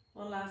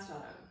 One last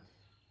time.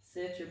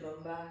 Sit your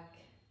bum back.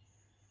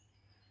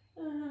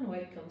 And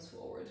weight comes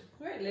forward.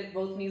 Alright, lift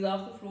both knees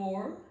off the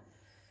floor.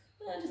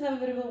 And just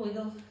have a bit of a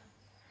wiggle.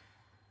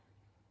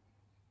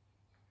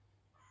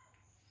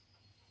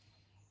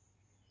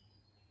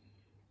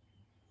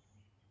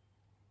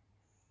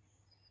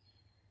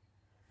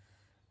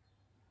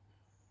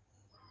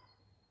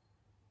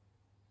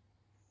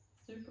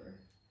 Super.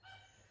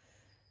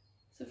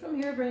 So from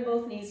here, bring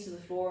both knees to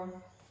the floor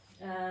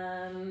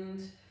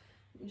and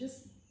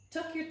just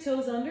tuck your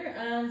toes under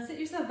and sit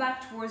yourself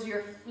back towards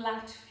your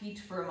flat feet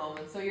for a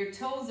moment. So your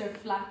toes are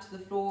flat to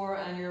the floor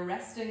and you're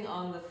resting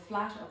on the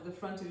flat of the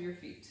front of your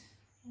feet.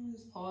 And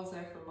just pause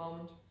there for a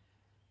moment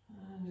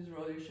and just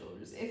roll your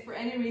shoulders. If for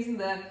any reason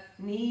the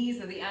knees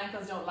or the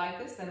ankles don't like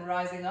this, then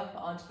rising up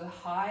onto the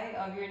high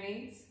of your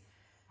knees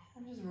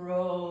and just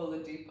roll the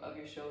deep of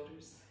your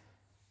shoulders.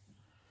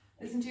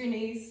 Listen to your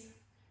knees,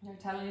 they're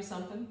telling you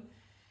something.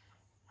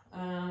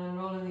 And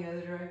roll in the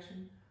other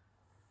direction.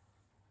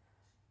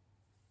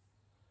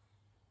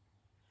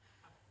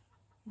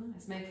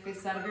 Nice, make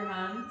fists out of your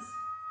hands.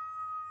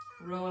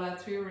 Roll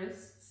out through your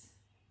wrists.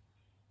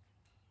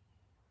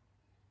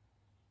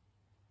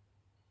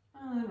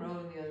 And then roll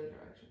in the other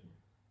direction.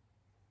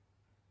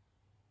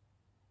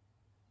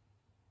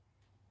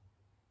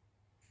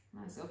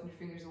 Nice, open your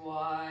fingers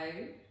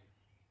wide.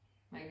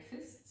 Make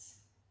fists.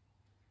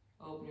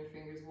 Open your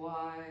fingers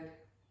wide.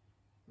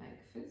 Make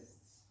fists.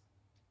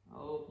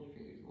 Open your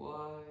fingers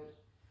wide.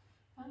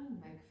 And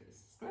make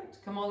fists.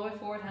 Great. Come all the way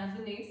forward, hands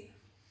and knees.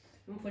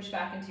 And push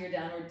back into your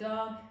downward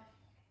dog.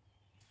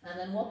 And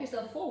then walk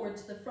yourself forward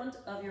to the front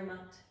of your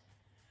mat.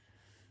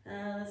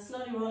 And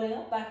slowly rolling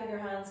up, back of your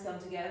hands come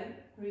together.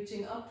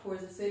 Reaching up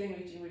towards the ceiling,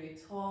 reaching really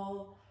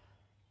tall.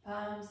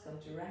 Palms come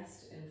to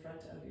rest in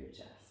front of your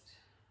chest.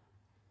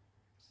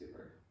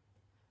 Super.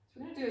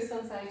 So we're going to do a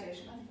sun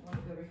salutation. I think I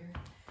want to go over here.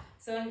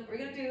 So we're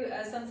going to do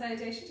a sun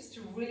salutation just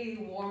to really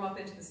warm up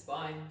into the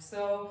spine.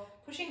 So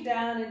pushing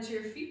down into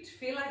your feet,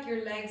 feel like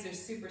your legs are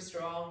super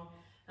strong.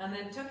 And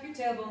then tuck your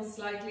tailbone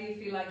slightly,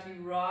 feel like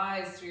you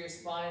rise through your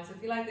spine. So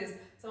feel like this,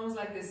 it's almost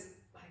like this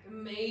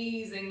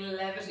amazing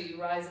levity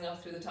rising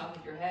up through the top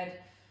of your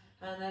head.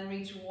 And then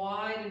reach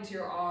wide into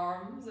your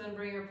arms and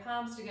bring your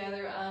palms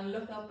together and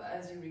look up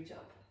as you reach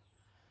up.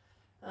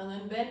 And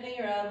then bending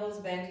your elbows,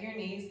 bending your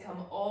knees,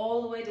 come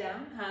all the way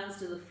down, hands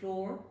to the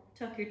floor.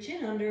 Tuck your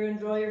chin under and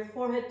draw your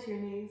forehead to your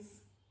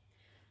knees.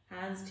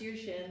 Hands to your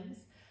shins.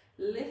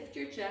 Lift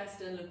your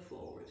chest and look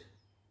forward.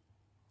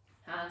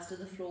 Hands to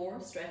the floor,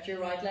 stretch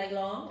your right leg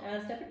long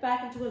and step it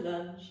back into a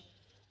lunge.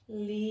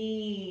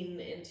 Lean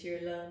into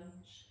your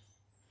lunge.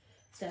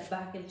 Step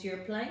back into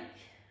your plank.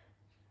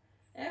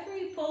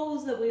 Every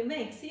pose that we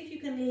make, see if you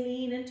can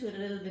lean into it a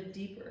little bit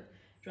deeper.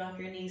 Drop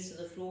your knees to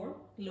the floor,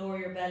 lower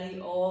your belly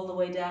all the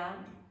way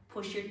down.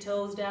 Push your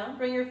toes down,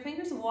 bring your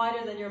fingers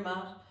wider than your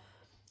mat.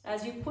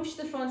 As you push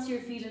the fronts of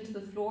your feet into the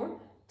floor,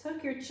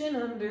 tuck your chin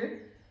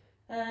under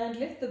and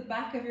lift the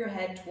back of your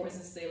head towards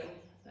the ceiling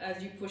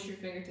as you push your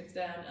fingertips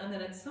down. And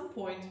then at some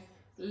point,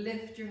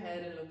 lift your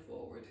head and look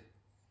forward.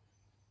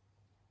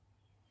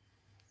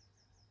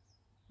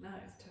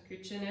 Nice, tuck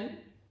your chin in,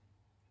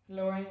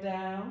 lowering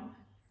down.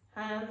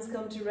 Hands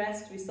come to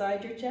rest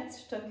beside your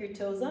chest, tuck your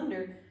toes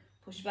under,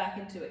 push back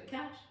into a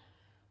cat,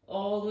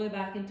 all the way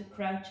back into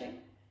crouching.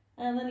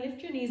 And then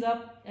lift your knees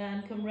up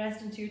and come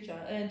rest into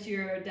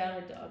your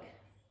downward dog.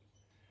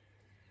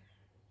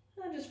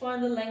 And just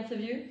find the length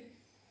of you.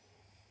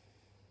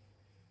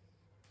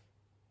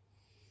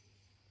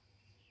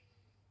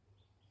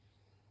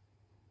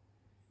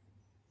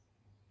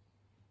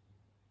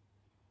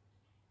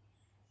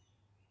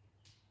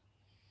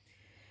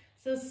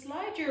 So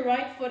slide your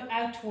right foot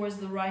out towards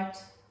the right.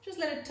 Just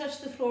let it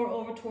touch the floor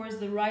over towards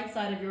the right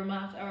side of your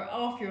mat or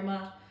off your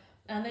mat.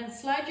 And then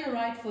slide your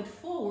right foot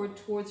forward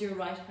towards your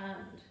right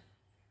hand.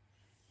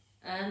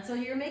 And so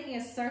you're making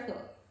a circle.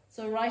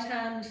 So right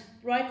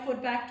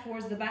foot back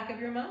towards the back of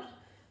your mat.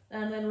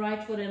 And then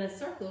right foot in a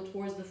circle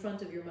towards the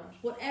front of your mat.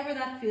 Whatever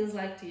that feels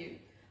like to you.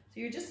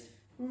 So you're just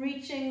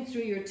reaching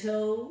through your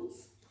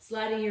toes,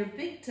 sliding your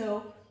big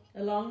toe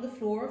along the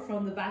floor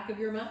from the back of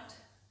your mat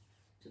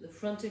to the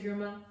front of your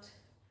mat,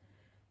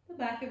 the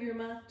back of your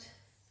mat,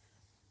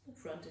 the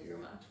front of your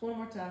mat. One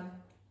more time.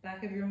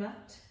 Back of your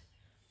mat,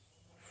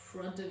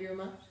 front of your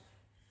mat,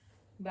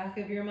 back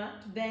of your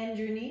mat. Bend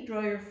your knee,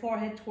 draw your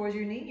forehead towards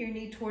your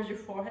knee towards your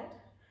forehead.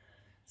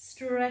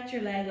 Stretch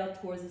your leg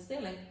up towards the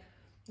ceiling.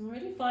 And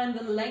really find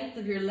the length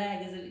of your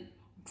leg as it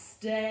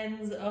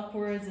extends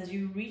upwards as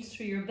you reach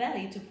through your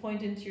belly to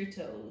point into your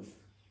toes.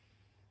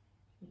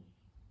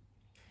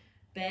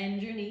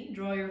 Bend your knee,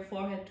 draw your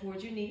forehead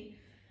towards your knee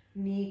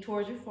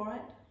towards your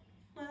forehead,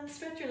 and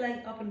stretch your leg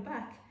up and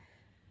back,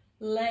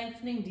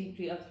 lengthening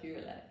deeply up through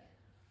your leg.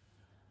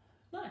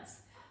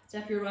 Nice.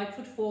 Step your right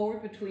foot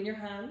forward between your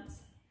hands.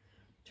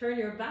 Turn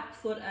your back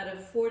foot at a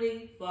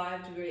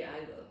 45-degree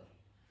angle.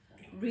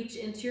 Reach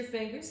into your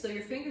fingers, so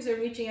your fingers are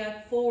reaching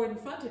out forward in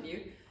front of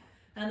you,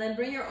 and then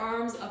bring your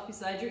arms up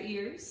beside your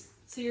ears.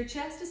 So your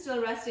chest is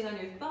still resting on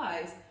your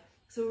thighs,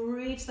 so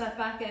reach that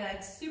back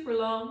leg super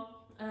long,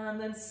 and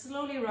then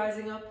slowly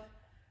rising up,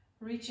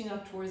 reaching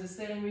up towards the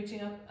ceiling,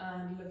 reaching up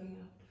and looking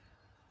up.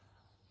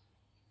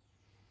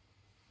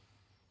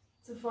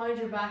 So find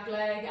your back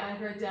leg,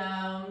 anchor it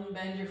down,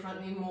 bend your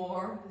front knee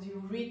more as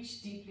you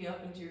reach deeply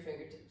up into your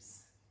fingertips.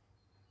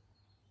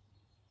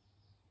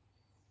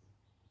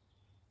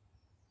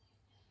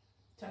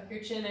 Tuck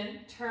your chin in,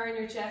 turn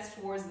your chest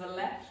towards the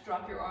left,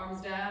 drop your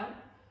arms down,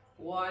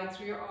 wide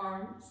through your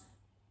arms.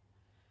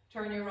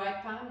 Turn your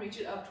right palm, reach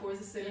it up towards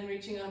the ceiling,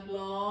 reaching up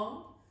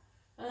long.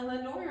 And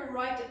then lower your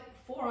right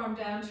forearm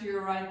down to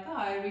your right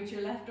thigh, reach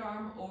your left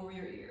arm over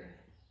your ear.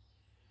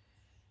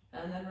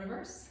 And then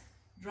reverse.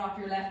 Drop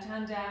your left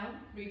hand down,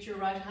 reach your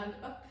right hand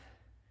up.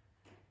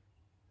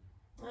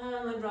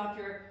 And then drop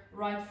your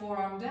right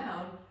forearm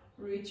down,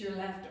 reach your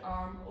left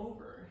arm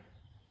over.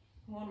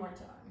 One more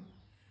time.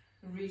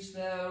 Reach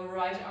the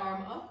right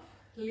arm up,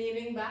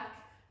 leaning back.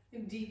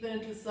 Deepen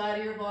into the side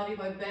of your body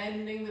by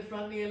bending the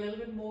front knee a little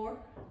bit more.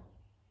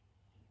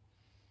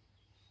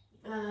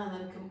 And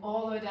then come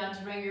all the way down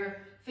to bring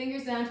your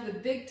fingers down to the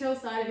big toe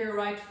side of your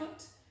right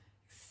foot.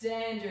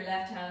 Extend your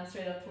left hand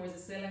straight up towards the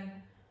ceiling.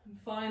 And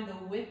find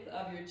the width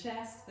of your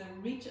chest, the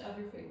reach of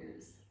your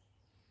fingers.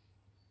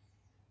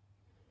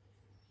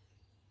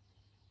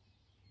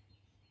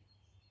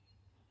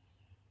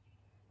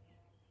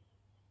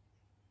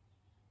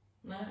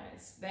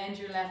 Nice. Bend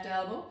your left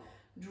elbow.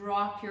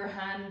 Drop your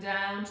hand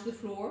down to the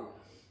floor.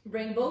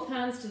 Bring both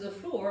hands to the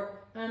floor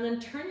and then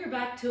turn your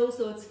back toe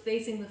so it's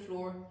facing the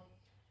floor.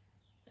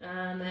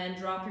 And then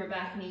drop your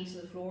back knee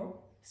to the floor.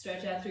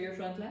 Stretch out through your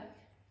front leg.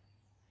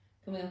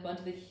 Coming up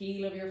onto the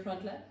heel of your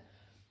front leg.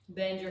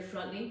 Bend your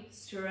front knee.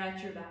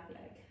 Stretch your back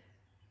leg.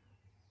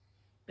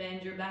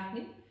 Bend your back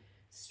knee.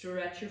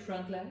 Stretch your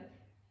front leg.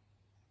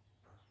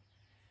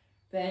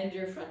 Bend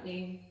your front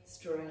knee.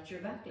 Stretch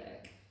your back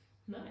leg.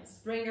 Nice.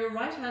 Bring your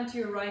right hand to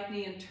your right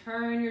knee and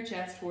turn your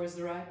chest towards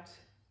the right.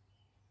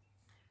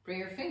 Bring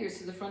your fingers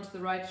to the front of the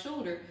right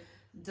shoulder.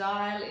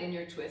 Dial in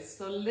your twist.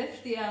 So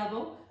lift the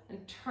elbow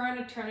and turn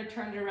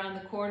it around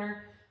the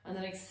corner, and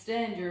then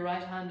extend your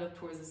right hand up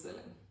towards the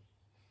ceiling.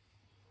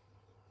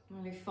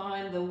 Really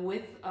find the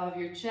width of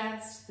your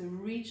chest, the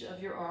reach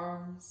of your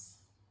arms.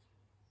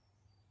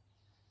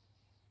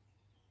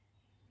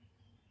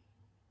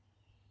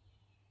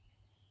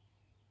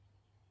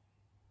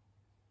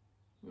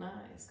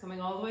 Nice.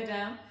 Coming all the way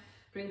down.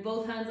 Bring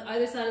both hands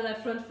either side of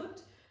that front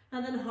foot,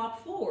 and then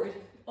hop forward,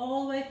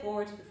 all the way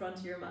forward to the front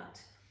of your mat.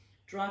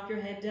 Drop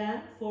your head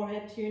down,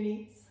 forehead to your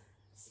knees.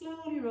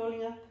 Slowly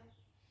rolling up.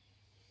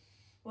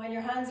 When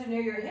your hands are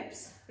near your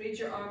hips, reach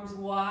your arms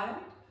wide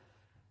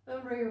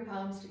and bring your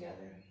palms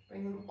together.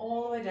 Bring them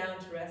all the way down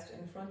to rest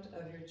in front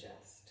of your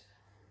chest.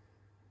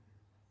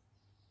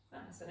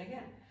 Nice. And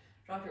again,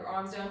 drop your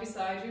arms down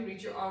beside you,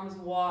 reach your arms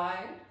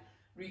wide,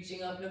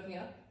 reaching up, looking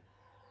up.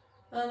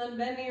 And then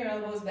bending your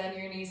elbows, bend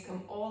your knees,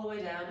 come all the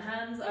way down.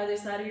 Hands either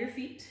side of your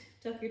feet,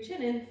 tuck your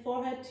chin in,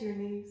 forehead to your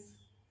knees.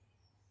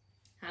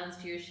 Hands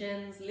to your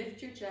shins,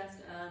 lift your chest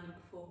and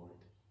look forward.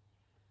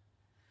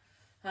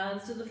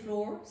 Hands to the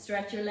floor,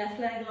 stretch your left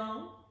leg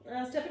long,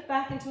 and step it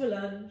back into a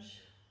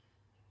lunge.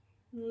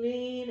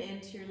 Lean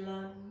into your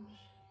lunge.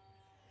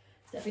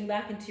 Stepping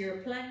back into your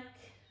plank,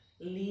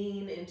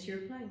 lean into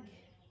your plank.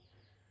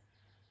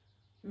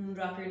 And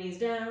drop your knees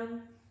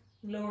down,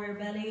 lower your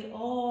belly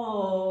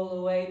all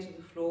the way to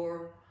the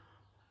floor.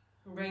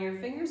 Bring your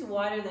fingers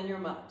wider than your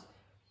mat.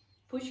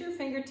 Push your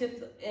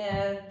fingertips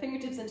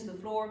into the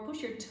floor,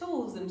 push your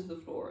toes into the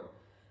floor.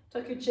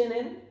 Tuck your chin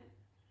in.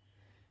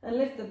 And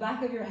lift the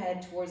back of your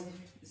head towards the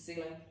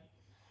ceiling.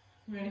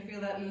 You're going to feel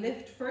that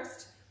lift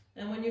first.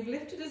 And when you've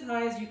lifted as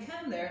high as you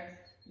can there,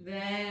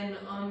 Then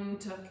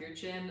untuck your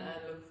chin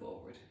and look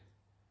forward.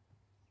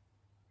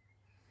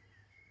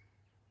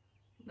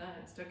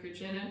 Nice, tuck your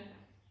chin in.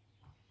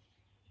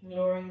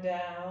 Lowering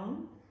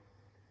down.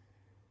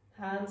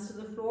 Hands to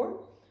the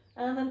floor.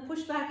 And then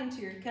push back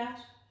into your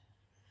cat.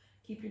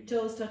 Keep your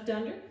toes tucked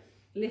under.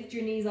 Lift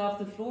your knees off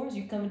the floor as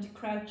you come into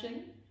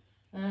crouching.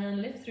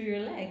 And lift through your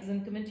legs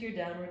and come into your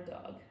downward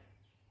dog.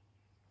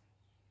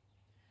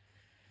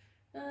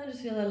 And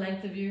just feel the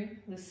length of you,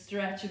 the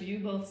stretch of you,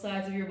 both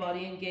sides of your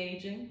body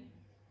engaging.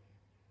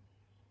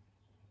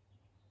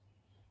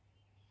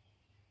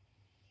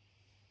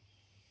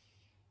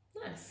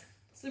 Nice.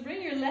 So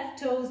bring your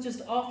left toes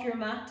just off your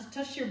mat to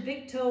touch your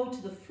big toe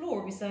to the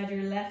floor beside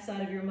your left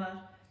side of your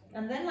mat.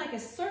 And then like a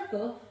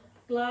circle,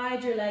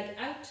 glide your leg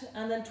out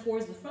and then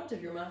towards the front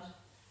of your mat.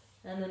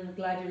 And then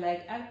glide your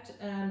leg out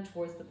and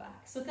towards the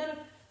back. So kind of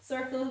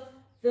circle.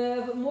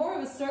 The more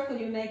of a circle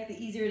you make, the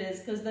easier it is,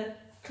 because the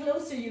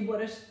closer you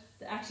put it,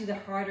 actually the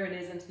harder it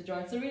is into the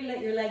joint. So really let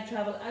your leg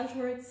travel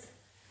outwards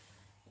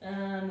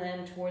and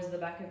then towards the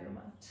back of your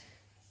mat.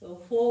 So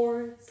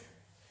forwards,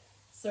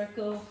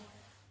 circle,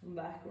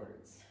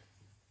 backwards.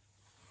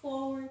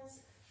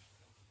 Forwards,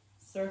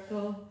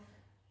 circle,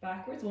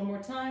 backwards. One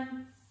more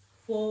time.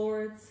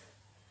 Forwards,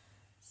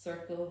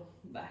 circle,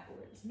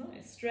 backwards.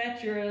 Nice.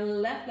 Stretch your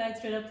left leg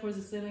straight up towards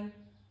the ceiling.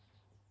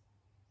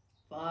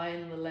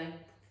 Find the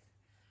length.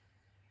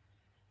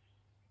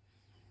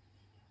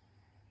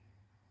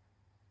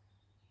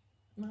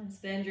 Nice.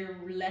 Bend your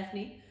left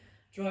knee.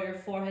 Draw your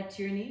forehead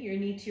to your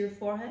knee to your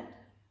forehead.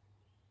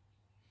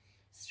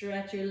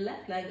 Stretch your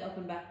left leg up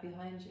and back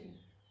behind you.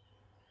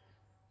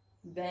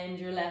 Bend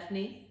your left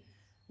knee.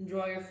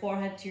 Draw your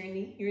forehead to your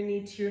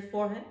knee to your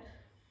forehead.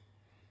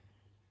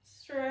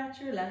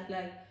 Stretch your left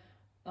leg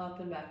up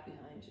and back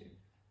behind you.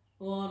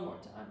 One more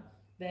time.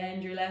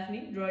 Bend your left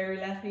knee. Draw your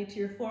left knee to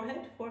your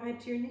forehead. Forehead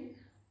to your knee.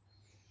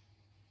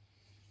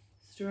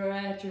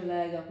 Stretch your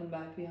leg up and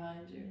back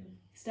behind you.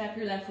 Step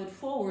your left foot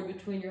forward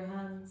between your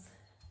hands.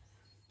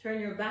 Turn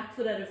your back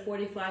foot at a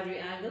 45-degree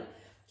angle.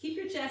 Keep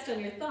your chest on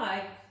your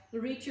thigh.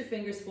 Reach your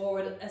fingers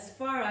forward as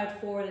far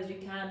out forward as you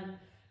can.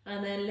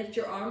 And then lift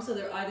your arms so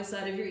they're either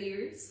side of your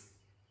ears.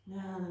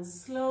 And then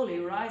slowly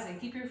rising.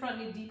 Keep your front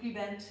knee deeply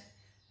bent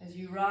as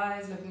you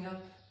rise, looking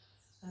up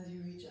as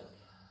you reach up.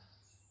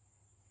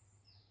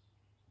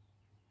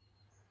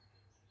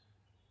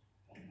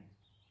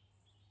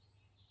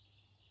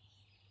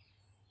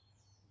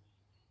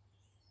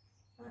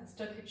 Nice.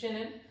 Tuck your chin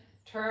in.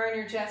 Turn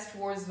your chest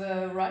towards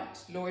the right.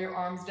 Lower your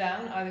arms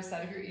down, either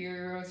side of your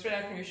ear, straight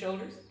out from your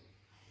shoulders.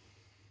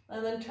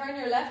 And then turn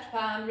your left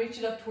palm, reach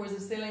it up towards the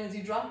ceiling as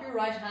you drop your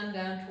right hand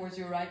down towards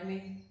your right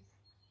knee.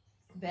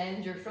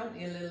 Bend your front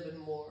knee a little bit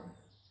more.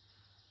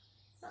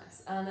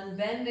 Nice. And then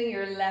bending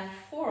your left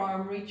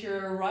forearm, reach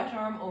your right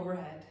arm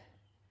overhead.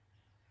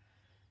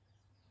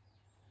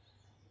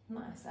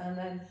 Nice. And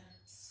then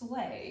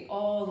sway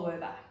all the way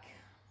back.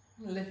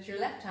 Lift your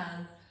left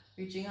hand,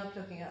 reaching up,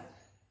 looking up.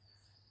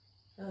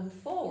 And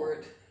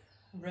forward.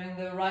 Bring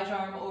the right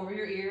arm over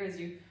your ear as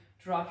you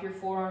drop your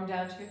forearm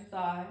down to your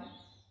thigh.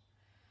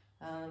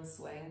 And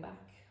swaying back.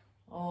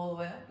 All the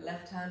way up.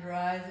 Left hand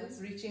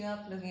rises, reaching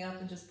up, looking up,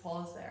 and just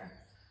pause there.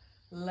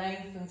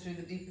 Lengthen through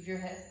the deep of your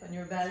hip and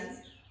your belly.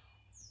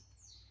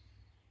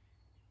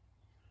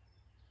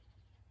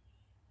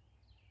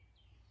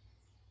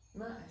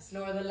 Nice.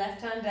 Lower the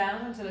left hand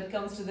down until it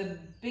comes to the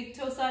big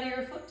toe side of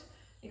your foot.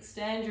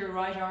 Extend your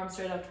right arm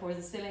straight up towards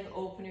the ceiling.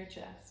 Open your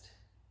chest.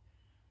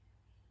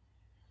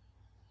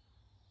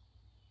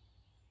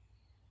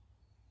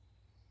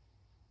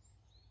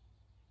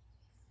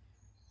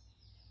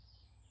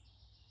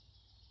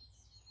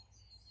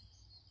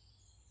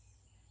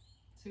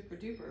 Super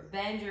duper.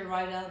 Bend your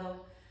right elbow,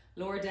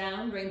 lower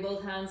down, bring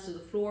both hands to the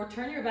floor.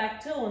 Turn your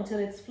back toe until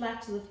it's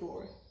flat to the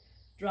floor.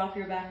 Drop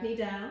your back knee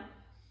down.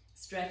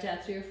 Stretch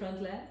out through your front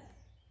leg.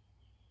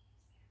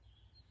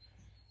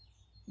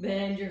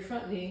 Bend your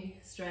front knee,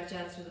 stretch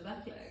out through the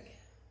back leg.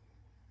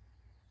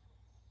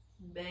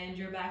 Bend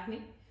your back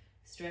knee,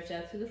 stretch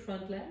out through the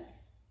front leg.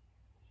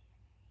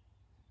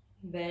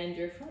 Bend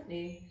your front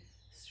knee,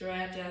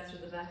 stretch out through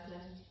the back leg.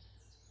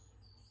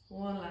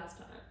 One last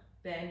time.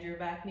 Bend your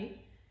back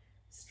knee.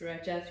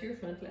 Stretch out through your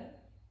front leg.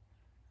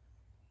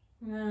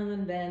 And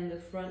then bend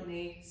the front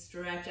knee,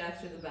 stretch out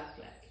through the back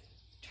leg.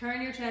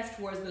 Turn your chest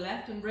towards the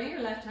left and bring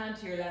your left hand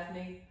to your left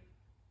knee.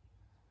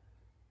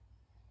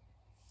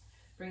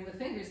 Bring the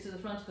fingers to the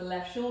front of the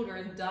left shoulder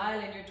and dial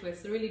in your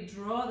twist. So really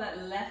draw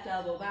that left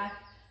elbow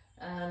back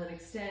and then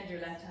extend your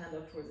left hand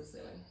up towards the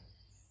ceiling.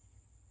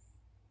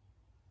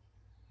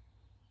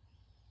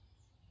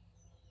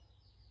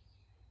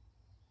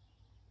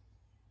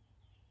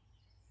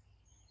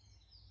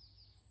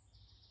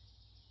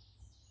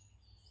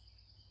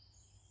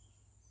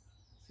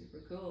 Super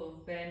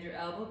cool. Bend your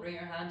elbow, bring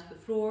your hand to the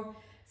floor.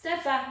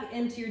 Step back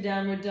into your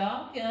downward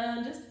dog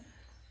and just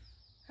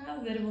have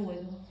a bit of a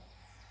wiggle.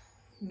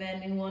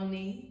 Bending one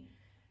knee,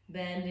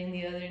 bending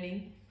the other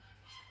knee.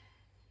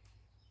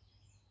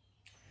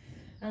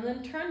 And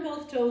then turn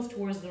both toes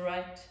towards the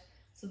right.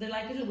 So they're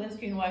like little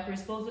windscreen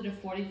wipers, both at a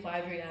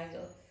 45-degree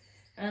angle.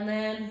 And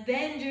then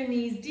bend your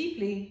knees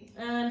deeply,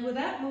 and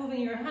without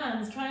moving your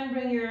hands, try and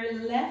bring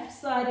your left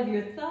side of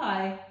your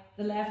thigh,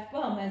 the left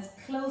bum, as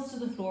close to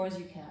the floor as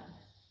you can.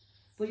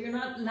 But you're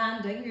not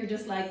landing, you're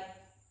just like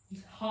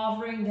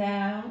hovering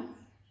down,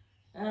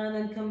 and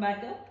then come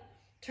back up.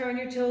 Turn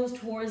your toes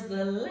towards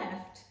the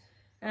left,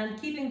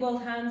 and keeping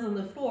both hands on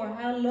the floor,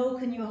 how low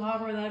can you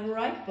hover that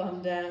right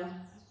bum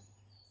down?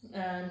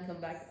 And come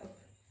back up.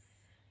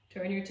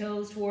 Turn your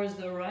toes towards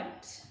the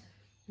right.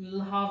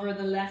 Hover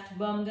the left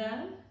bum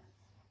down,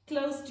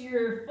 close to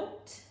your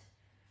foot,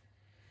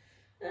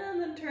 and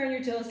then turn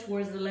your toes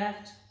towards the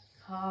left,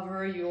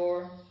 hover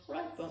your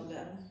right bum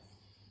down.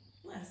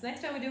 Nice.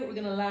 Next time we do it, we're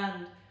going to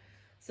land.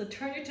 So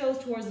turn your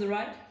toes towards the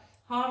right,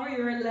 hover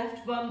your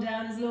left bum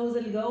down as low as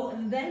it'll go,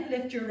 and then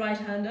lift your right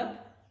hand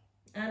up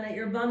and let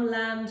your bum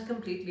land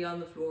completely on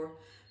the floor.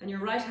 And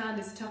your right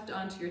hand is tucked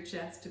onto your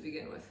chest to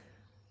begin with.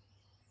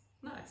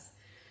 Nice.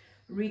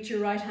 Reach your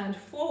right hand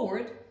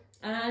forward.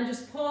 And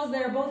just pause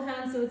there, both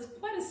hands, so it's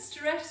quite a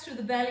stretch through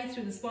the belly,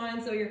 through the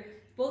spine, so your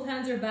both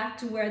hands are back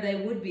to where they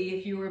would be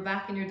if you were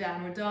back in your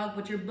downward dog,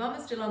 but your bum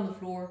is still on the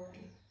floor.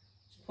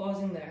 Just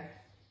pausing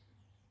there.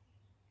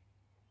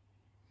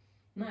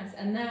 Nice,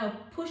 and now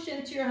push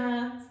into your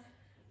hands,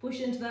 push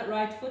into that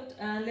right foot,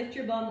 and lift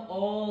your bum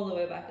all the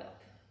way back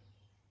up.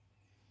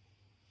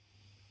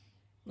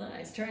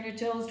 Nice, turn your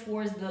toes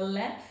towards the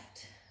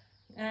left,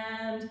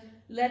 and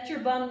let your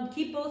bum,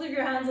 keep both of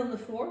your hands on the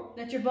floor.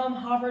 Let your bum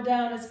hover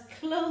down as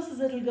close as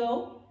it'll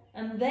go.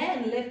 And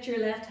then lift your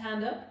left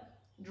hand up.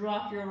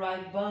 Drop your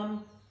right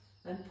bum.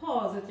 And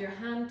pause with your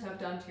hand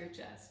tucked onto your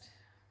chest.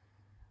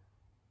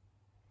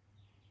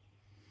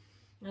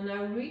 And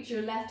now reach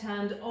your left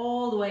hand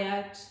all the way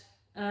out.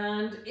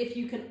 And if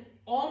you can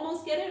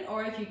almost get it,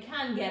 or if you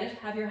can get it,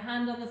 have your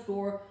hand on the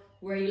floor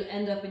where you'll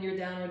end up in your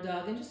downward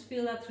dog. And just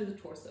feel that through the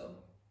torso.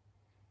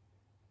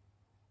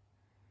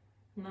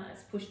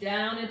 Nice. Push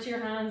down into your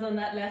hands on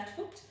that left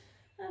foot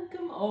and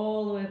come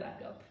all the way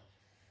back up.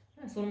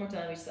 Nice. One more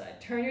time each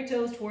side. Turn your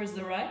toes towards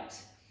the right.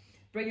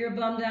 Bring your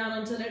bum down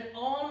until it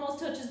almost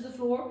touches the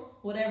floor,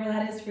 whatever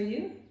that is for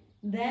you.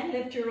 Then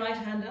lift your right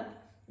hand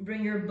up.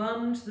 Bring your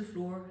bum to the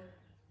floor.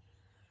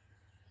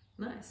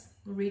 Nice.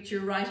 Reach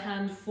your right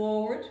hand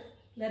forward.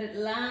 Let it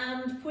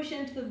land. Push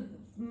into the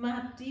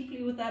mat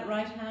deeply with that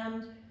right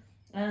hand.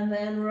 And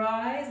then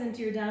rise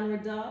into your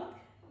downward dog.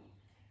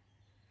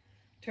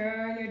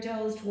 Turn your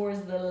toes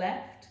towards the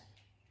left.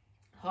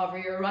 Hover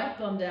your right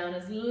bum down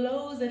as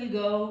low as it'll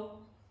go.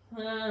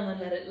 And then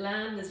let it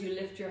land as you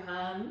lift your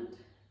hand.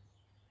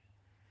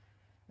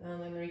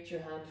 And then reach your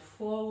hand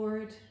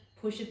forward.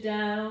 Push it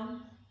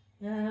down.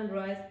 And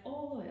rise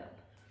all the way up.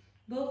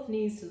 Both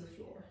knees to the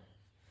floor.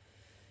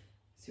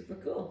 Super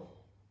cool.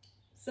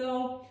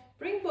 So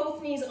bring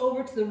both knees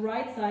over to the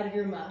right side of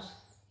your mat.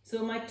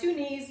 So my two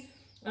knees,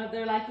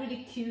 they're like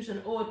really cute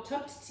and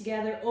tucked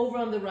together over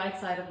on the right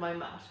side of my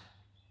mat.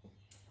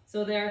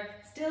 So they're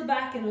still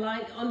back in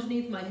line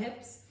underneath my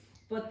hips,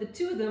 but the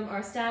two of them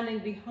are standing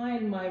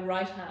behind my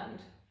right hand,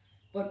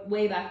 but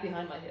way back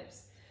behind my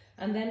hips.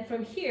 And then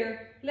from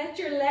here, let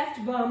your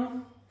left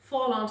bum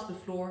fall onto the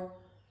floor.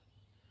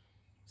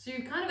 So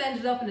you've kind of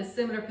ended up in a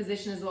similar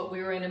position as what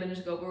we were in a minute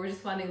ago, but we're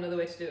just finding another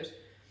way to do it.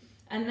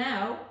 And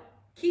now,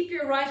 keep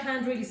your right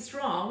hand really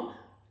strong.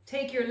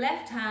 Take your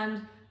left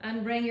hand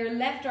and bring your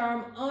left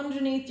arm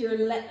underneath your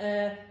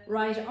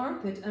right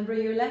armpit and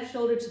bring your left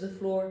shoulder to the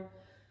floor.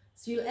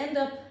 So you'll end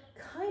up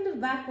kind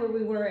of back where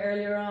we were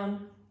earlier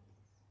on.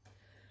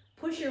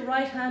 Push your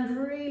right hand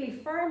really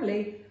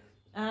firmly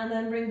and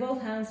then bring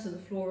both hands to the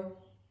floor.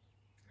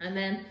 And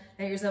then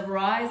let yourself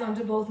rise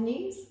onto both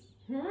knees.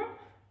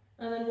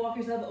 And then walk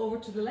yourself over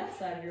to the left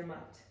side of your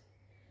mat.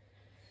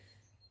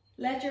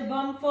 Let your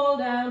bum fall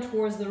down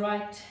towards the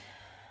right.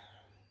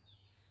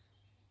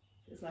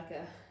 It's like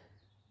a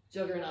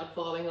juggernaut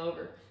falling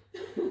over.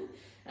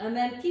 And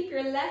then keep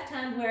your left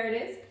hand where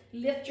it is.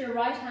 Lift your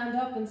right hand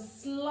up and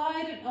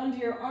slide it under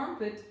your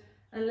armpit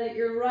and let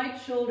your right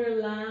shoulder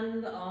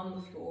land on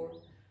the floor. So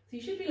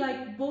you should be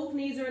like both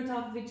knees are on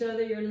top of each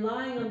other. You're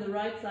lying on the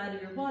right side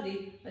of your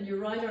body and your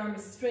right arm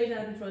is straight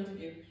out in front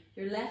of you.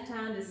 Your left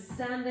hand is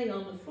standing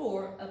on the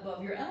floor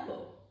above your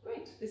elbow.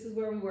 Great. This is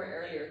where we were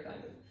earlier,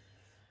 kind of.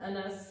 And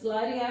now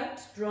sliding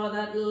out, draw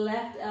that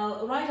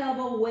right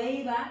elbow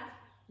way back.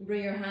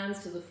 Bring your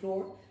hands to the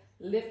floor.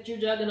 Lift your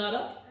juggernaut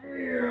up.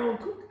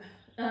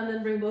 And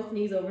then bring both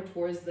knees over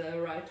towards the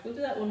right. We'll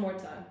do that one more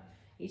time,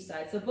 each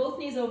side. So both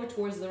knees over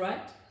towards the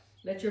right.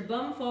 Let your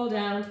bum fall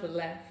down to the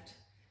left.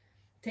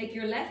 Take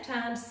your left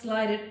hand,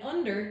 slide it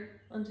under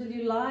until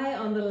you lie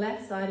on the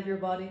left side of your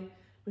body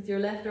with your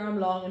left arm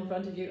long in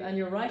front of you and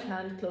your right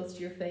hand close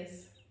to your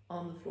face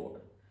on the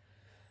floor.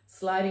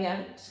 Sliding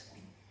out.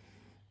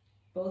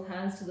 Both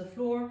hands to the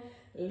floor.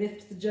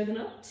 Lift the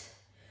juggernaut.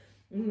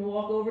 And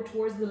walk over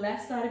towards the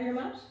left side of your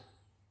mat.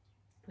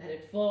 Let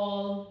it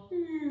fall.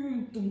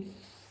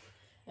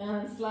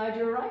 And slide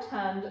your right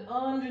hand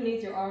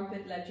underneath your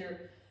armpit. Let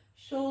your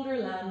shoulder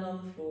land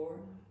on the floor.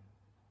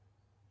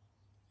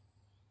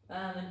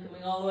 And then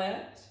coming all the way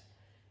out.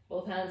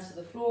 Both hands to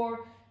the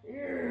floor.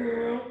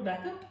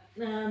 Back up.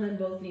 And then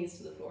both knees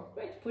to the floor.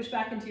 Great. Push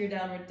back into your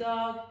downward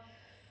dog.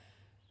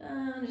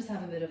 And just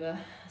have a bit of a...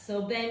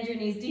 So bend your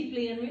knees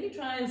deeply and really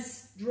try and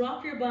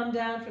drop your bum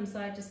down from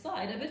side to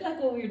side. A bit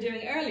like what we were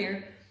doing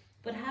earlier.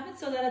 But have it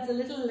so that it's a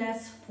little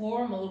less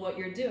formal what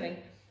you're doing.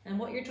 And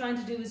what you're trying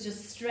to do is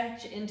just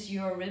stretch into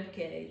your rib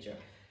cage, or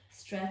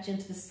stretch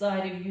into the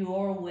side of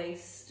your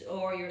waist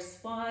or your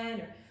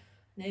spine, or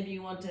maybe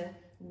you want to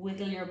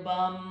wiggle your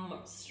bum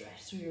or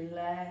stretch through your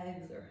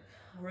legs or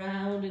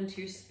around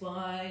into your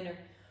spine, or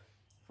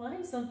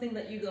find something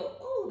that you go,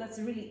 oh, that's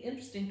a really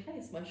interesting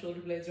place, my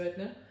shoulder blades right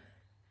now.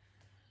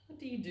 What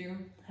do you do?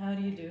 How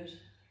do you do it?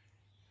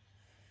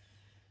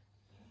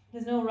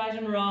 There's no right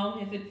and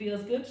wrong. If it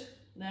feels good,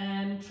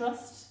 then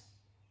trust.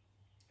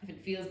 If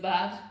it feels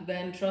bad,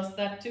 then trust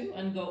that too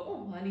and go,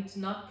 oh, I need to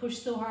not push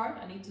so hard.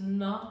 I need to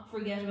not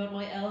forget about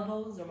my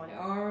elbows or my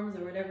arms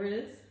or whatever it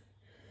is.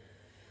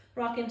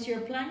 Rock into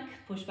your plank,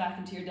 push back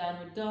into your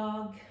downward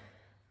dog.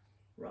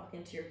 Rock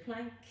into your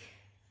plank,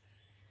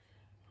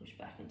 push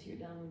back into your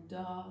downward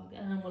dog.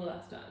 And one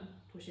last time,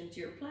 push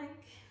into your plank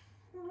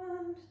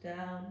and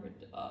downward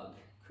dog.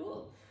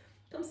 Cool.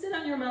 Come sit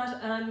on your mat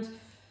and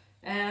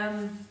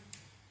I'm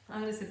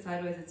going to sit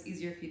sideways, it's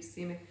easier for you to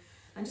see me.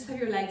 And just have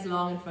your legs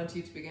long in front of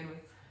you to begin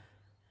with.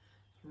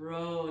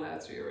 Roll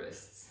out through your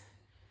wrists.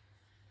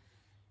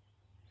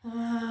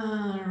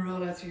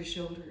 Roll out through your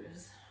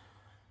shoulders.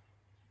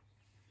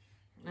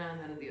 And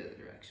then in the other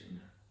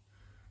direction.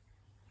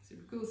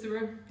 Super cool,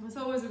 super. As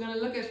always, we're going to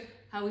look at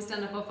how we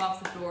stand up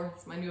off the floor.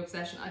 It's my new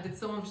obsession. I did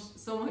so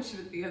much of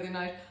it the other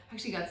night. I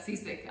actually got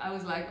seasick. I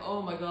was like,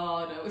 oh my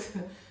God.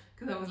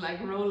 Because I was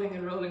like rolling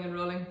and rolling and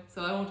rolling.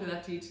 So I won't do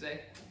that to you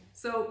today.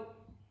 So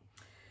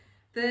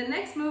the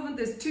next movement,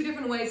 there's two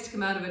different ways to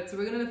come out of it. So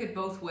we're going to look at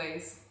both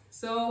ways.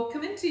 So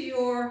come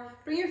into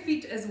bring your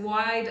feet as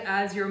wide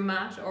as your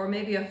mat, or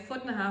maybe 1.5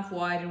 feet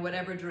wide in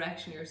whatever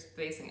direction you're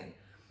facing in.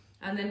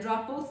 And then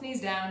drop both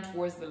knees down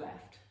towards the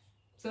left.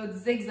 So it's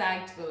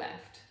zigzag to the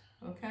left,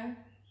 okay?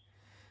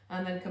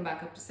 And then come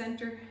back up to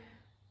center.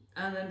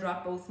 And then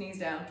drop both knees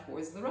down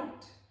towards the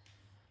right.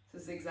 So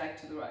zigzag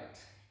to the right.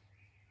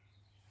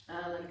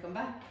 And then come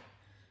back.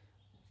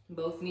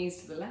 Both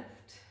knees to the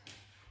left.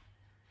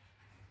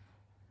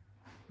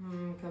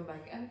 Come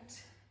back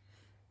out.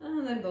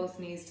 And then both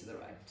knees to the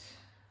right.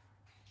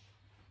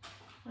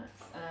 Nice.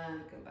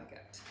 And come back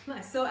out.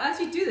 Nice. So as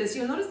you do this,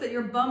 you'll notice that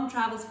your bum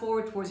travels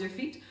forward towards your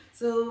feet.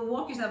 So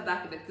walk yourself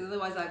back a bit, because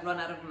otherwise I'd run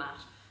out of mat.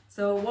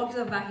 So walk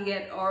yourself back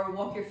again, or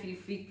walk your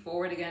feet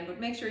forward again, but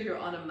make sure you're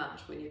on a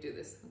mat when you do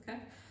this, okay?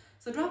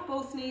 So drop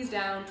both knees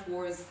down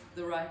towards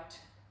the right.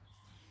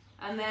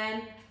 And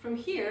then from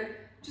here,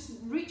 just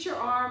reach your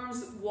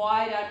arms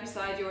wide out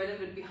beside you or a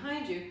little bit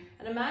behind you,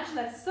 and imagine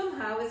that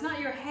somehow it's not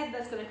your head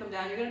that's going to come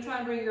down. You're going to try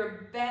and bring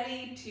your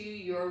belly to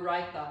your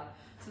right thigh.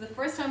 So the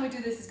first time we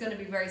do this is going to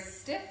be very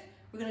stiff.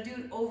 We're going to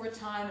do it over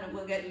time and it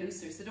will get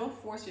looser. So don't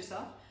force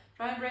yourself.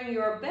 Try and bring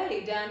your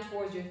belly down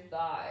towards your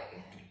thigh.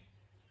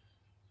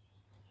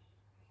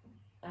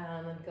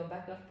 And then come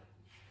back up.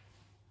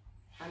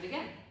 And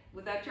again,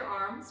 without your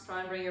arms,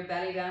 try and bring your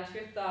belly down to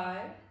your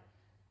thigh.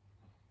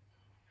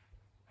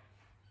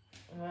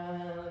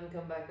 And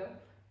come back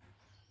up.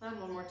 And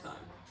one more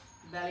time.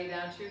 Belly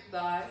down to your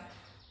thigh.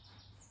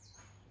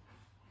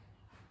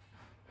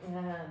 And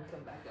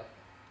come back up.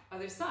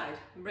 Other side.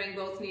 Bring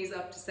both knees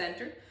up to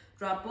center.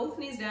 Drop both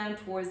knees down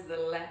towards the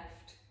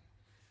left.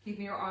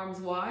 Keeping your arms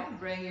wide.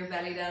 Bring your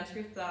belly down to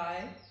your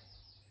thigh.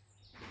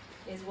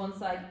 Is one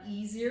side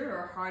easier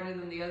or harder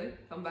than the other?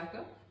 Come back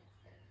up.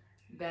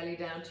 Belly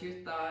down to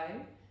your thigh.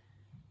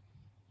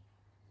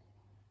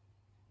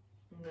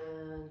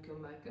 And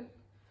come back up.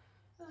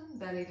 And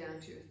belly down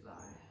to your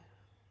thigh.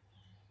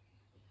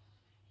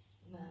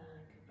 And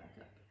come back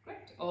up.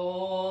 Great.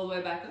 All the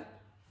way back up.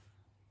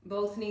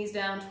 Both knees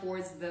down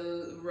towards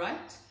the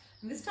right.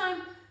 And this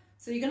time,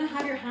 so you're going to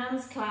have your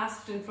hands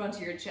clasped in front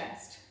of your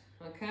chest.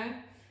 Okay?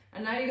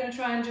 And now you're going to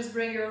try and just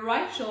bring your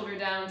right shoulder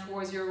down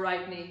towards your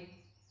right knee.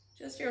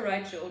 Just your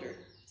right shoulder.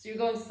 So you're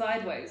going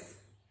sideways.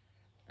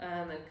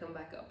 And then come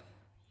back up.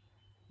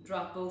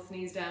 Drop both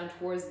knees down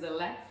towards the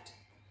left.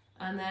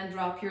 And then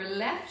drop your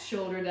left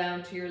shoulder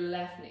down to your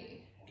left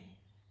knee.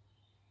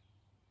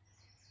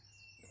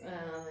 And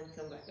then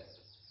come back up.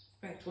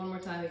 Right, one more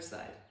time each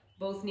side.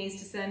 Both knees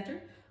to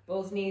center.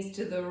 Both knees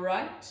to the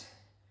right.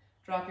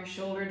 Drop your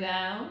shoulder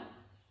down.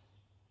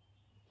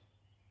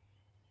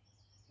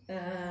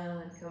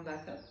 And come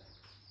back up.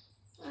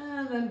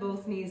 And then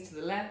both knees to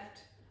the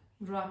left.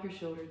 Drop your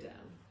shoulder down.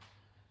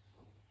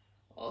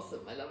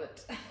 Awesome, I love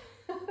it.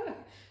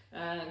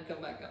 And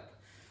come back up.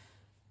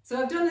 So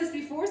I've done this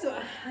before,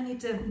 so I need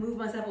to move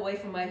myself away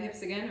from my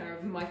hips again,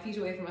 or my feet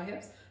away from my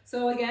hips.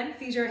 So again,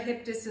 feet are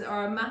hip distance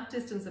or mat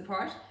distance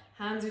apart.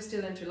 Hands are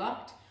still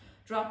interlocked.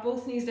 Drop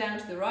both knees down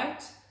to the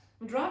right.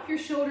 Drop your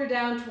shoulder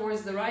down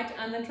towards the right,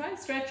 and then try and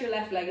stretch your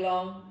left leg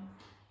long.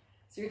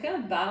 So you're kind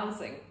of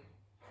balancing.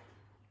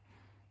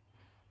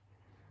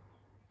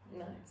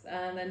 Nice.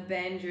 And then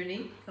bend your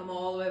knee. Come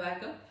all the way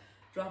back up.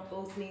 Drop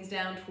both knees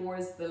down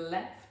towards the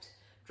left.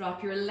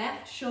 Drop your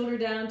left shoulder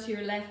down to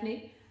your left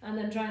knee, and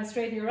then try and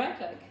straighten your right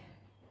leg.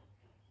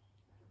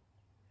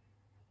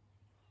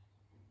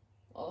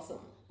 Awesome.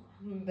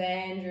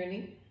 Bend your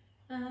knee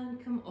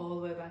and come all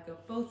the way back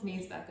up. Both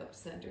knees back up to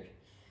center.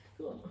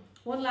 Cool.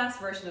 One last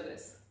version of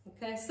this.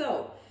 Okay,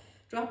 so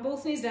drop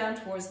both knees down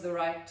towards the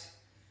right.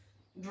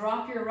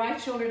 Drop your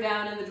right shoulder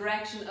down in the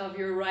direction of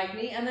your right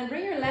knee, and then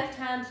bring your left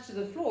hand to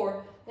the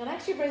floor and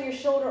actually bring your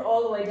shoulder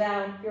all the way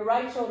down, your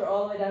right shoulder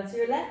all the way down. So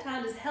your left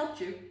hand has helped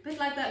you, a bit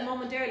like that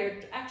moment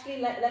earlier.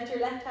 Actually let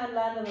your left hand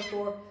land on the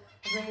floor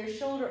and bring your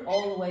shoulder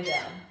all the way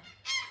down.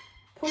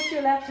 Put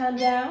your left hand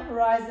down,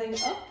 rising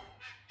up.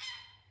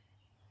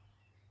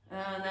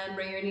 And then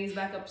bring your knees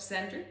back up to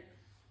center.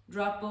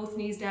 Drop both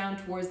knees down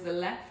towards the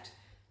left.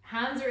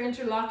 Hands are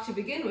interlocked to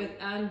begin with,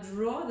 and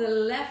draw the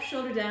left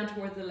shoulder down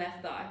towards the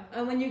left thigh.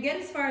 And when you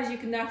get as far as you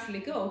can naturally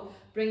go,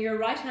 bring your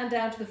right hand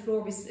down to the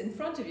floor in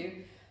front of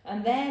you,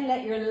 and then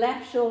let your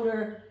left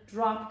shoulder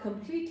drop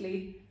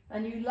completely,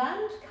 and you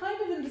land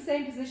kind of in the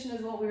same position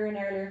as what we were in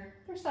earlier.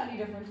 They're slightly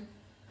different.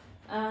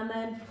 And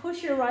then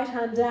push your right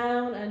hand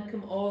down and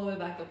come all the way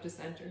back up to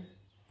center.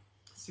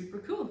 Super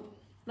cool.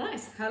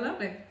 Nice. How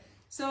lovely.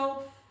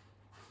 So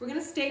we're going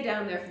to stay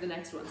down there for the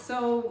next one.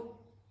 So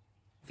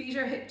feet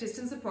are hip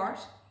distance apart,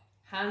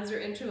 hands are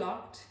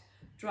interlocked.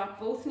 Drop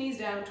both knees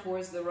down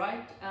towards the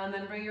right, and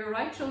then bring your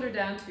right shoulder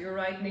down to your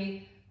right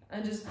knee,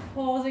 and just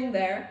pausing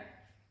there.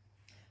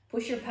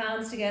 Push your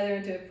palms together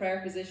into a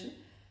prayer position,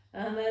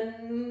 and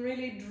then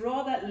really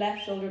draw that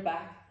left shoulder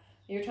back.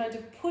 You're trying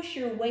to push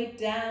your weight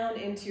down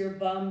into your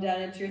bum,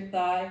 down into your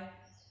thigh,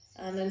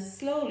 and then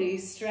slowly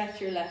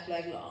stretch your left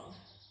leg long.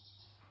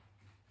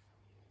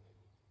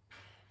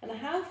 And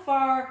how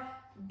far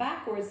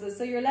backwards,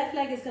 so your left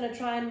leg is going to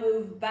try and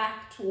move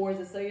back towards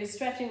it, so you're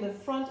stretching the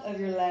front of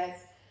your leg.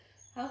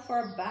 How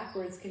far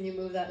backwards can you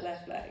move that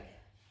left leg?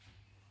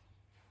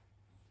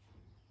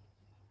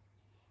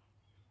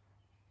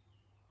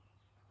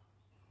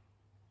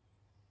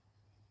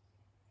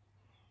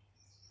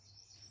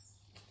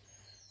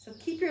 So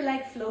keep your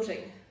leg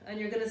floating, and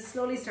you're going to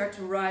slowly start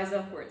to rise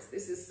upwards.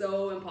 This is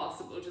so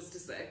impossible just to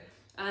say.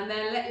 And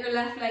then let your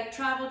left leg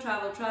travel,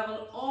 travel,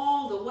 travel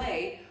all the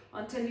way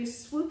until you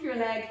swoop your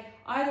leg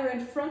either in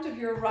front of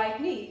your right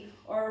knee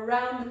or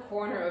around the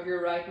corner of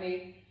your right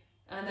knee.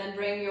 And then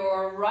bring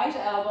your right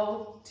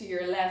elbow to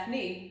your left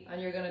knee, and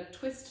you're going to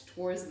twist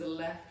towards the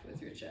left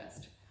with your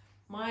chest.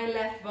 My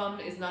left bum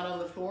is not on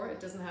the floor, it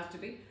doesn't have to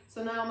be.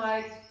 So now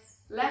my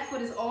left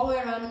foot is all the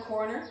way around the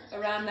corner,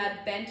 around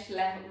that bent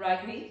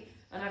right knee,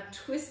 and I've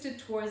twisted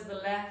towards the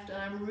left,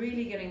 and I'm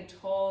really getting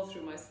tall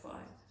through my spine.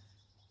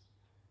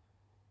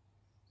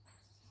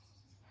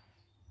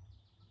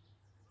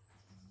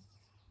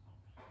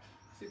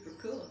 Super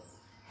cool.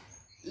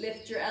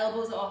 Lift your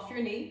elbows off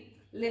your knee.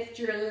 Lift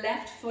your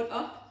left foot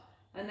up,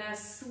 and now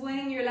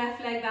swing your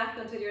left leg back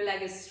until your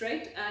leg is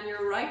straight and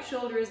your right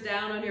shoulder is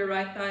down on your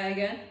right thigh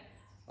again,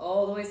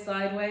 all the way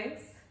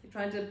sideways. You're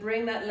trying to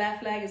bring that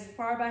left leg as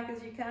far back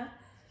as you can.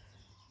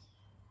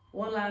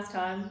 One last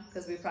time,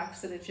 because we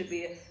practiced it, it should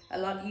be a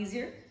lot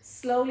easier.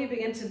 Slowly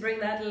begin to bring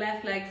that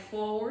left leg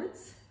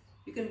forwards.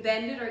 You can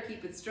bend it or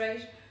keep it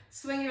straight.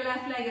 Swing your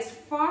left leg as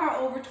far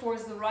over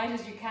towards the right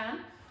as you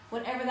can.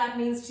 Whatever that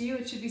means to you,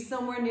 it should be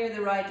somewhere near the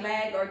right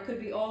leg, or it could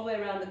be all the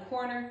way around the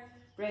corner.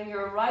 Bring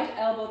your right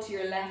elbow to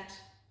your left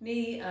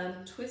knee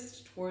and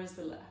twist towards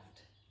the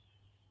left.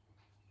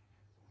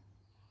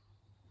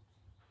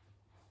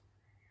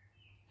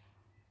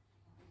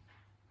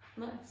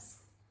 Nice.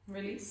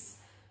 Release.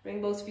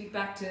 Bring both feet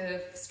back to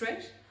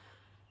straight,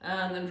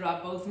 and then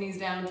drop both knees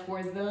down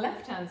towards the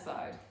left-hand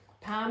side.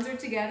 Palms are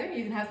together.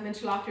 You can have them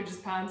interlocked or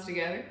just palms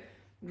together.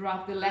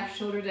 Drop the left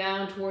shoulder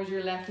down towards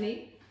your left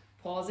knee.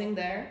 Pausing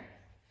there,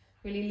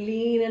 really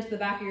lean into the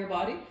back of your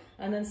body,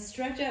 and then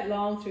stretch out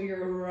long through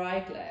your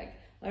right leg.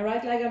 My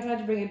right leg, I'm trying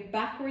to bring it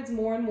backwards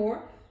more and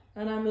more,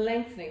 and I'm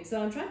lengthening.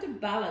 So I'm trying to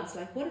balance,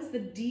 like, what is the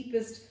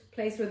deepest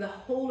place where the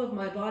whole of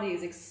my body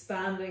is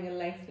expanding and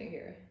lengthening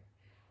here?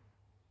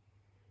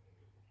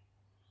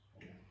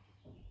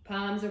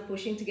 Palms are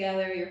pushing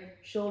together, your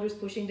shoulders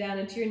pushing down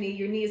into your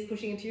knee is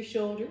pushing into your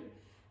shoulder,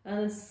 and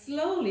then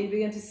slowly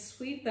begin to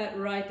sweep that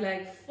right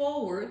leg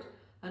forward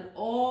and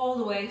all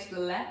the way to the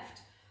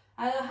left.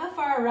 How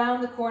far around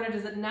the corner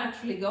does it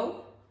naturally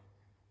go?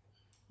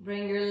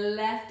 Bring your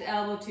left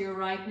elbow to your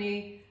right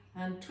knee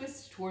and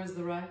twist towards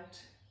the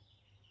right.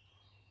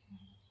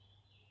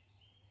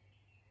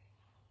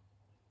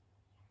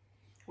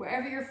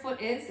 Wherever your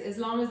foot is, as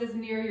long as it's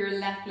near your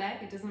left leg,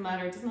 it doesn't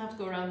matter, it doesn't have to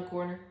go around the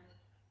corner.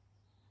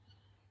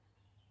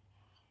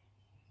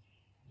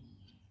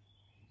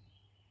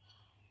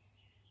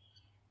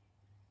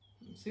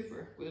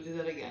 Super, we'll do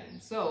that again.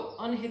 So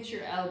unhitch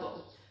your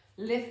elbow,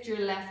 lift your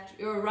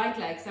right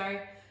leg,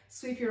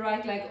 sweep your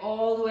right leg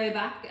all the way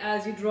back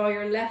as you draw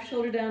your left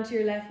shoulder down to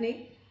your left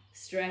knee,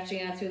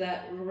 stretching out through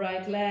that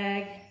right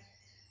leg,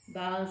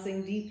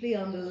 balancing deeply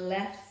on the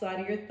left side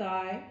of your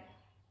thigh.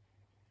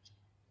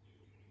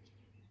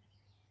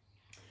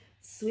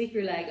 Sweep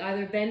your leg,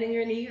 either bending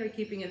your knee or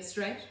keeping it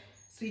straight.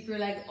 Sweep your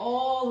leg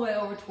all the way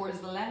over towards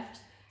the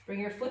left. Bring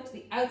your foot to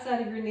the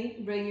outside of your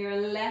knee. Bring your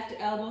left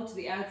elbow to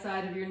the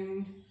outside of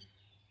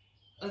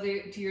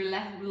your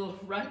left little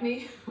right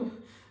knee.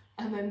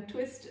 And then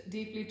twist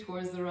deeply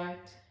towards the right.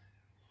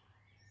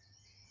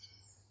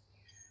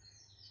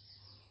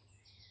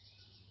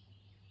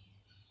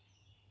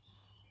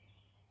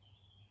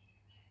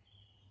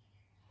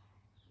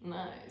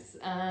 Nice.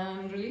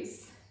 And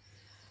release.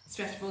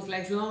 Stretch both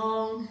legs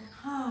long.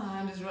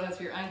 And just roll out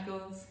through your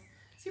ankles.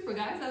 Super,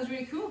 guys. That was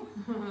really cool.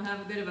 Have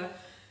a bit of a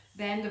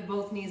bend of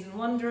both knees in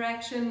one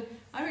direction.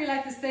 I really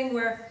like this thing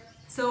where,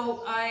 as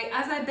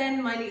I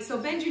bend my knees, so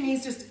bend your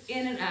knees just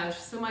in and out.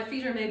 So my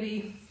feet are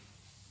maybe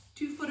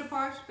 2 foot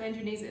apart. Bend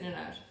your knees in and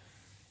out.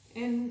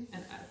 In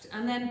and out.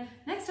 And then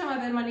next time I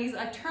bend my knees,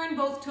 I turn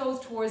both toes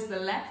towards the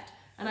left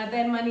and I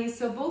bend my knees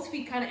so both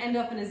feet kind of end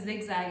up in a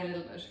zigzag a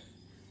little bit.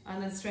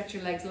 And then stretch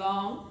your legs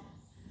long.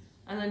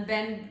 And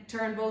then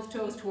turn both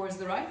toes towards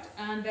the right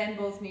and bend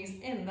both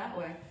knees in that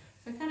way.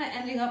 So kind of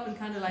ending up in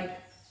kind of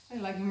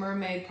like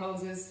mermaid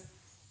poses.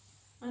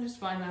 I just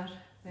find that.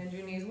 Bend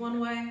your knees one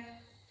way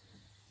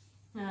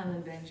and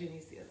then bend your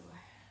knees the other way.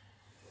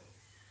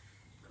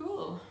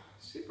 Cool,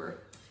 super.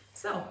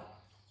 So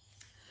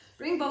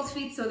bring both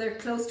feet so they're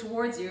close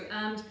towards you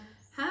and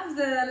have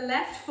the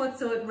left foot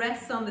so it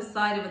rests on the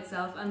side of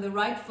itself and the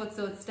right foot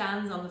so it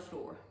stands on the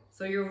floor.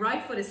 So your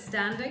right foot is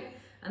standing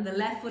and the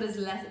left foot is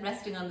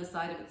resting on the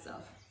side of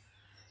itself.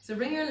 So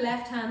bring your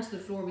left hand to the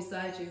floor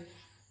beside you.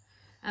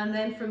 And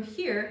then from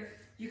here,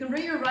 you can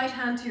bring your right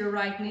hand to your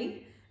right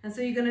knee. And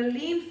so you're going to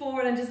lean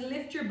forward and just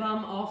lift your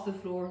bum off the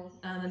floor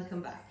and then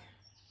come back.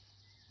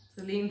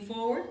 So lean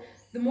forward.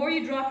 The more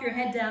you drop your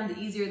head down, the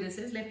easier this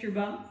is. Lift your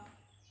bum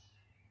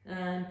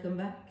and come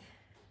back.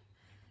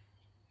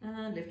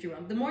 And lift your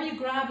bum. The more you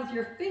grab with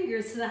your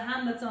fingers to the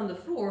hand that's on the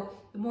floor,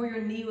 the more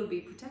your knee will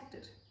be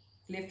protected.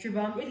 Lift your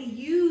bum. Really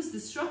use the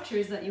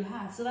structures that you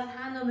have. So that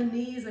hand on the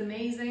knee is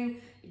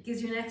amazing. It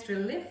gives you an extra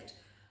lift.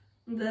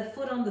 The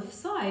foot on the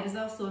side is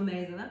also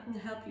amazing. That can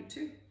help you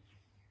too.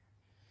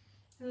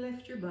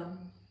 Lift your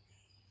bum.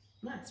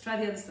 Nice. Try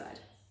the other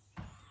side.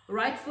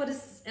 Right foot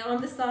is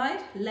on the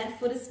side. Left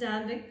foot is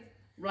standing.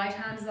 Right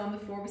hand is on the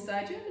floor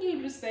beside you. A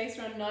little bit of space,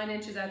 around 9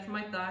 inches out from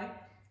my thigh.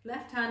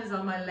 Left hand is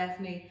on my left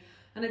knee.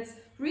 And it's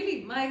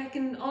really,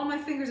 all my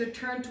fingers are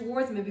turned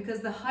towards me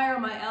because the higher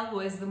my elbow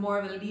is, the more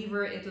of a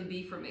lever it'll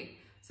be for me.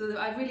 So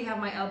I really have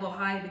my elbow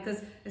high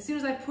because as soon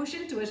as I push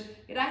into it,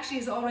 it actually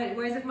is already,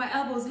 whereas if my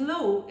elbow is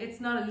low, it's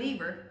not a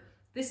lever.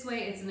 This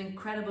way, it's an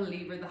incredible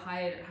lever the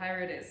higher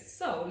it is.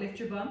 So lift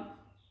your bum.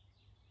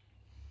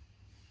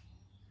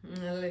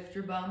 Lift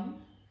your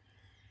bum.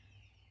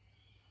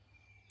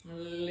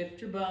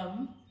 Lift your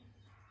bum.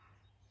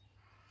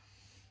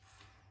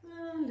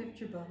 Lift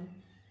your bum.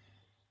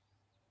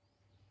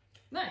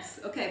 Nice.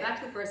 Okay, back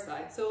to the first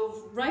side.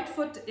 So right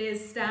foot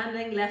is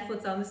standing, left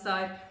foot's on the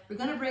side. We're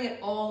going to bring it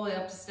all the way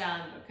up to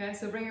stand, okay?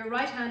 So bring your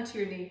right hand to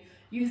your knee.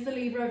 Use the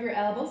lever of your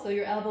elbow, so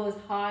your elbow is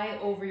high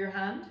over your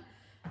hand.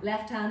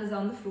 Left hand is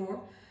on the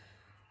floor.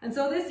 And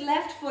so this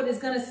left foot is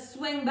going to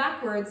swing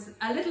backwards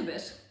a little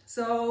bit.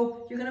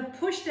 So you're going to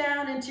push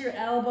down into your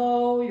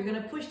elbow, you're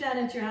going to push down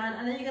into your hand,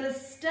 and then you're going to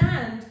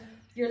stand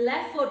your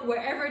left foot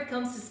wherever it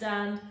comes to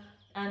stand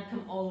and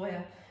come all the way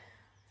up.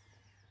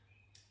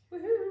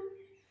 Woohoo!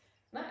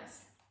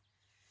 Nice.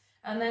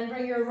 And then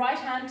bring your right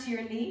hand to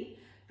your knee.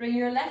 Bring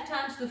your left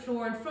hand to the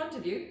floor in front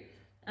of you.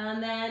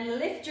 And then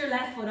lift your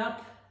left foot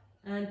up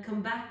and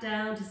come back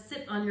down to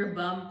sit on your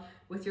bum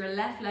with your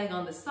left leg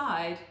on the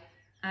side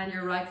and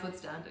your right foot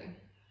standing.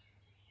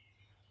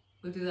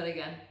 We'll do that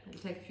again. It'll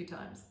take a few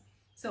times.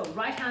 So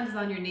right hand is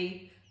on your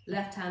knee,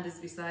 left hand is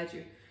beside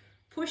you.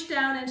 Push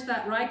down into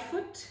that right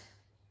foot,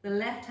 the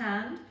left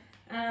hand,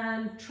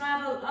 and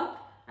travel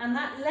up. And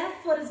that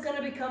left foot is going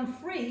to become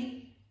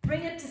free.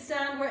 Bring it to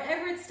stand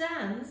wherever it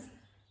stands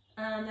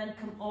and then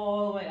come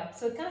all the way up.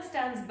 So it kind of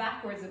stands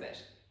backwards a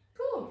bit.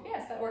 Cool,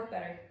 yes, that worked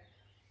better.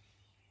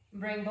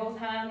 Bring both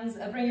hands,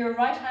 bring your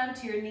right hand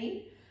to your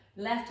knee,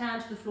 left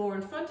hand to the floor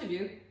in front of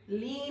you.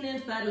 Lean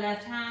into that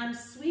left hand,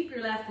 sweep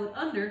your left foot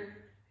under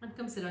and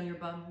come sit on your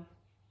bum.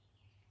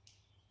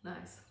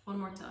 Nice, one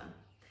more time.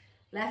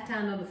 Left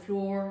hand on the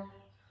floor,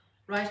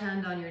 right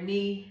hand on your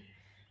knee.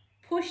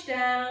 Push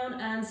down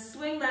and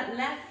swing that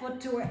left foot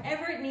to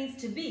wherever it needs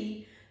to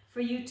be for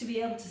you to be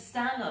able to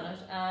stand on it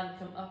and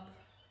come up.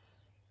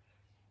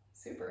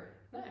 Super,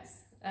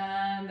 nice.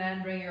 And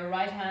then bring your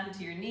right hand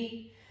to your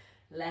knee,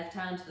 left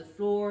hand to the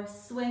floor,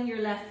 swing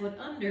your left foot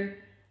under,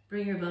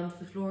 bring your bum to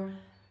the floor.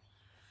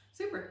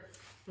 Super.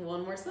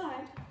 One more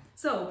side.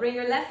 So bring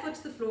your left foot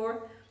to the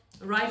floor,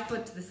 right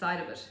foot to the side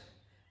of it.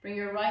 Bring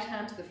your right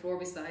hand to the floor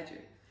beside you.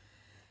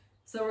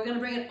 So we're going to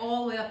bring it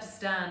all the way up to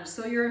stand.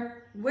 So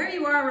where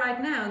you are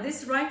right now,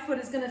 this right foot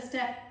is going to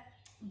step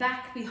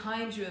back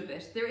behind you a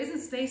bit. There isn't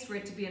space for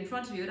it to be in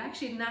front of you. It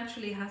actually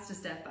naturally has to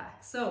step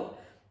back. So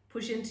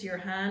push into your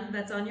hand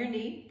that's on your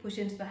knee, push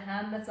into the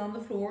hand that's on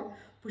the floor,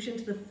 push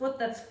into the foot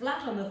that's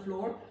flat on the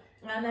floor,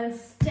 and then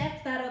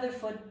step that other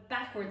foot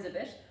backwards a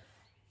bit.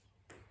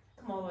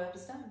 Come all the way up to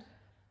stand.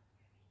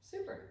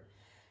 Super.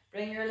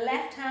 Bring your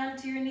left hand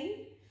to your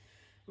knee,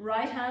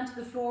 right hand to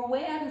the floor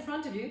way out in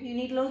front of you. You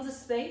need loads of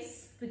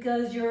space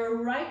because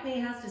your right knee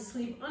has to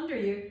sweep under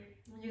you.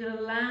 And you're going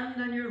to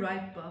land on your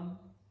right bum.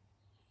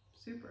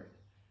 Super.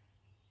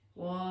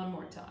 One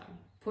more time.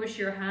 Push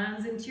your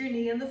hands into your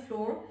knee on the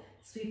floor.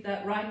 Sweep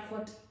that right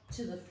foot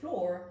to the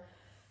floor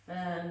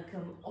and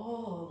come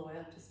all the way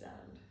up to stand.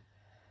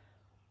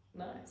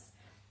 Nice.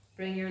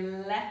 Bring your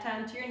left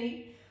hand to your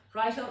knee,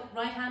 right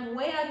hand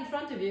way out in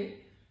front of you.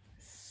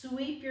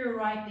 Sweep your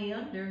right knee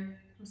under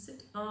and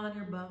sit on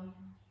your bum.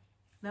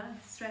 Nice.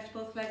 Stretch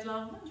both legs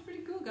long. That's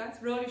pretty cool, guys.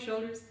 Roll your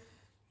shoulders.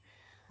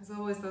 As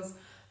always, those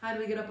how do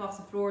we get up off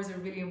the floors are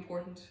really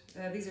important.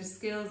 These are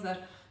skills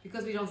that,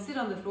 because we don't sit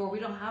on the floor, we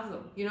don't have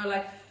them. You know,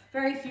 like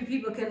very few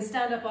people can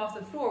stand up off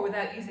the floor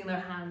without using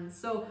their hands.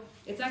 So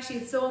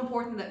it's so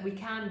important that we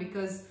can,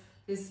 because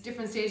there's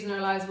different stages in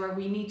our lives where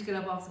we need to get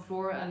up off the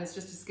floor, and it's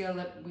just a skill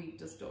that we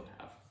just don't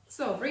have.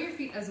 So bring your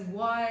feet as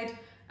wide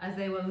as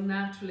they will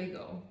naturally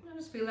go. And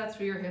just feel that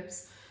through your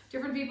hips.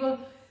 Different people,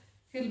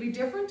 it'll be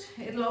different.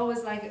 It'll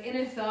always, like,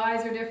 inner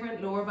thighs are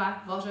different, lower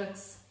back,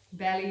 buttocks,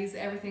 bellies,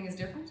 everything is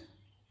different.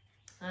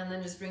 And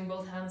then just bring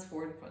both hands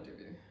forward in front of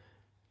you.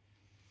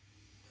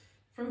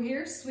 From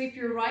here, sweep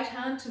your right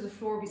hand to the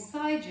floor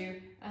beside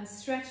you and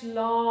stretch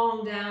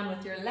long down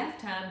with your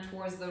left hand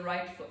towards the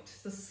right foot.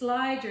 So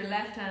slide your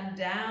left hand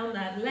down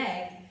that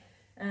leg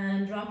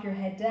and drop your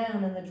head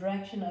down in the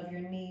direction of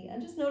your knee.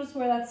 And just notice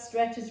where that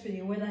stretches for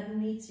you, where that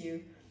meets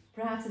you.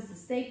 Perhaps it's the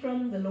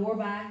sacrum, the lower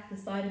back, the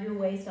side of your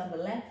waist on the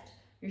left,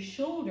 your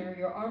shoulder,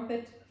 your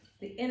armpit,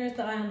 the inner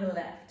thigh on the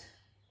left.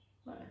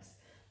 Nice.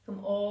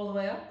 Come all the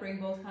way up, bring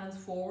both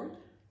hands forward.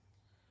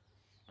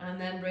 And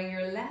then bring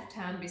your left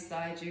hand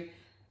beside you,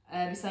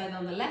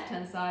 on the left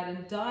hand side,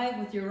 and dive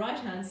with your right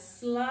hand.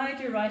 Slide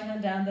your right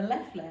hand down the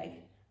left leg.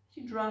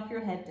 You drop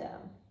your head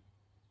down.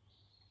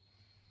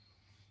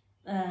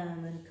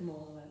 And then come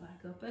all the way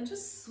back up and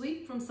just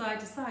sweep from side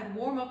to side.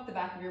 Warm up the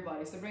back of your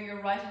body. So bring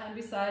your right hand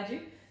beside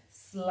you.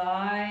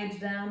 Slide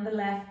down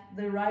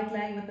the right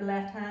leg with the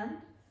left hand.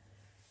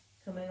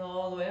 Coming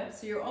all the way up.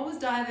 So you're always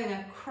diving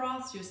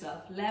across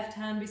yourself. Left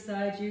hand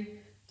beside you.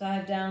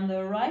 Dive down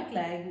the right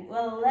leg.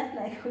 Well, left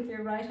leg with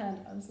your right hand.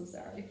 I'm so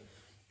sorry.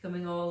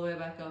 Coming all the way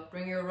back up.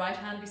 Bring your right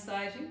hand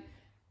beside you.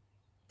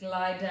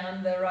 Glide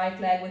down the right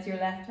leg with your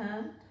left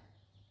hand.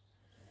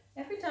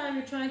 Every time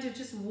you're trying to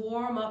just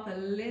warm up a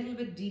little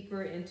bit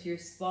deeper into your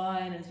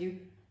spine as you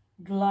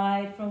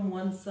glide from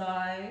one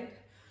side.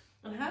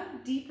 And how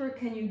deeper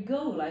can you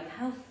go? Like,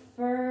 how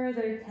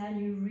further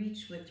can you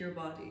reach with your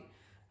body?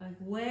 Like,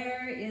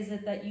 where is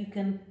it that you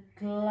can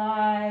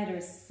glide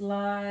or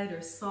slide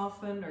or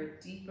soften or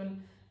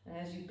deepen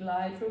as you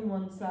glide from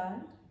one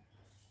side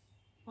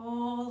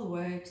all the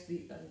way to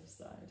the other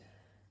side?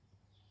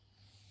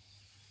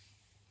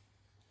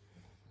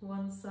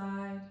 One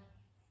side,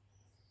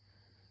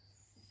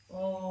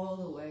 all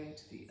the way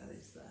to the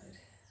other side.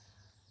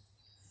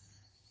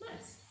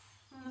 Nice.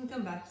 And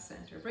come back to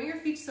center. Bring your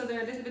feet so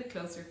they're a little bit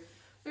closer.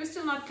 They're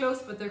still not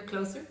close, but they're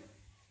closer.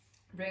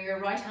 Bring your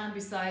right hand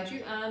beside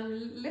you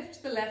and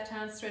lift the left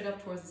hand straight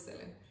up towards the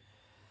ceiling.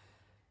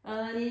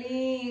 And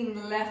lean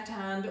the left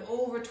hand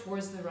over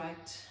towards the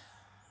right.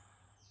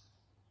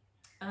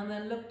 And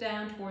then look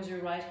down towards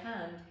your right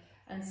hand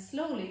and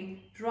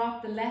slowly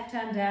drop the left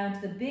hand down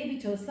to the baby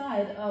toe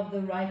side of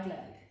the right leg.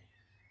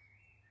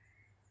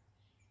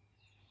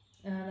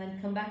 And then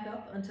come back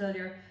up until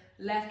your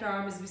left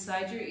arm is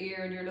beside your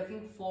ear and you're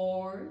looking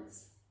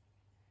forwards.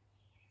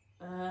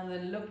 And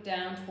then look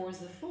down towards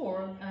the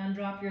floor and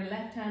drop your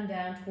left hand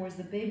down towards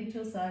the baby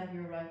toe side of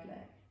your right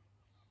leg.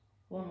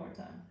 One more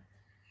time.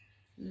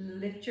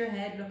 Lift your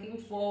head looking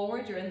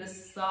forward. You're in the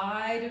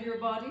side of your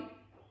body.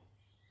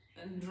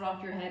 And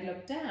drop your head,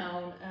 look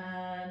down,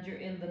 and you're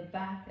in the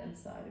back and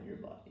side of your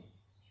body.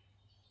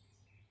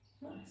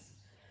 Nice.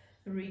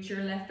 Reach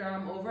your left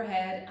arm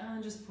overhead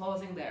and just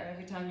pausing there.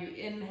 Every time you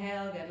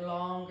inhale, get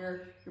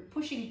longer. You're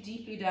pushing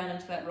deeply down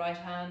into that right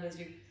hand as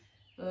you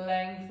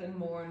lengthen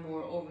more and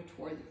more over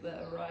toward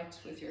the right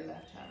with your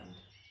left hand.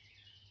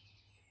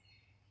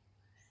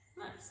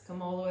 Nice.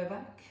 Come all the way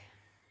back.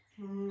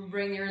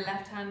 Bring your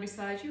left hand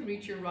beside you.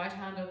 Reach your right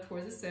hand up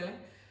towards the ceiling.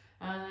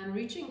 And then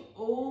reaching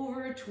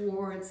over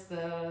towards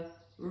the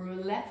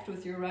left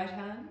with your right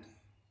hand.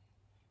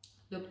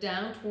 Look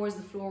down towards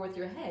the floor with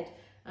your head.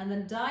 And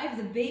then dive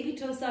the baby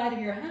toe side of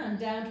your hand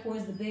down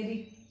towards the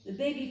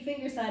baby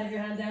finger side of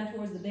your hand down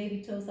towards the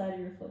baby toe side of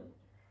your foot.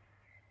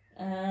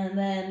 And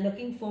then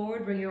looking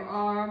forward, bring your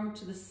arm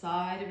to the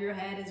side of your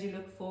head as you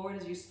look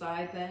forward, as you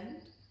side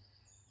bend.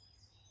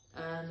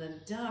 And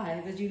then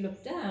dive as you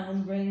look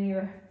down, bring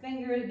your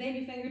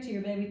baby finger to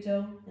your baby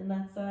toe in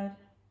that side.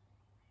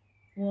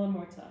 One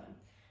more time.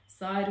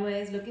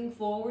 Sideways, looking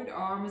forward,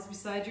 arm is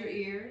beside your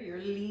ear.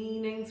 You're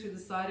leaning through the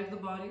side of the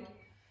body.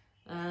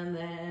 And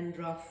then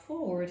drop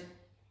forward.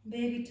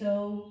 Baby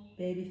toe,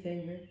 baby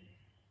finger.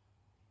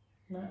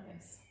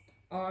 Nice.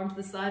 Arm to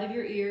the side of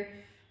your ear.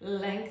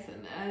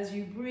 Lengthen as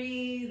you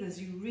breathe, as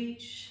you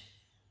reach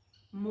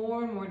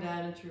more and more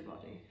down into your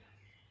body.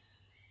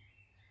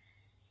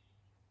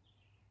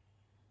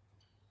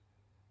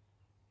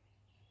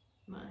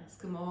 Nice,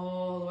 come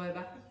all the way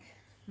back.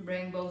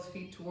 Bring both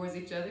feet towards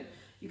each other.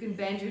 You can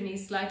bend your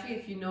knees slightly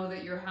if you know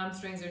that your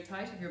hamstrings are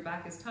tight, if your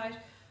back is tight.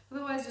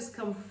 Otherwise, just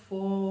come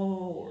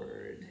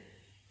forward.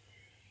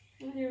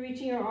 When you're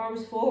reaching your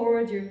arms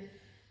forward, you're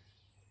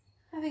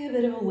having a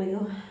bit of a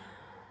wiggle.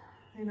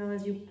 You know,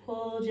 as you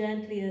pull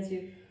gently, as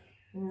you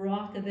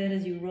rock a bit,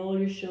 as you roll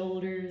your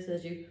shoulders,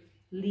 as you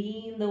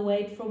lean the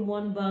weight from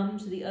one bum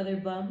to the other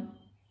bum.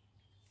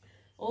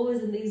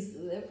 Always in these,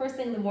 first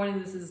thing in the morning,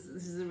 this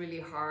is a really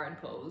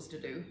hard pose to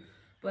do.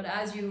 But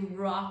as you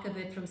rock a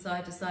bit from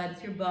side to side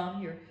with your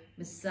bum, you're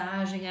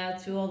massaging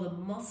out through all the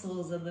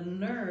muscles and the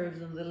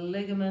nerves and the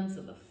ligaments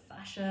and the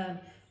fascia. And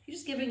you're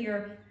just giving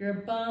your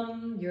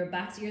bum, your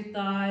backs of your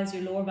thighs,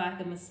 your lower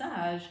back a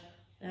massage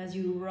as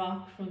you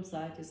rock from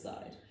side to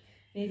side.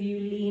 Maybe you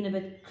lean a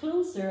bit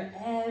closer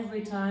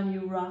every time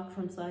you rock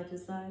from side to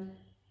side.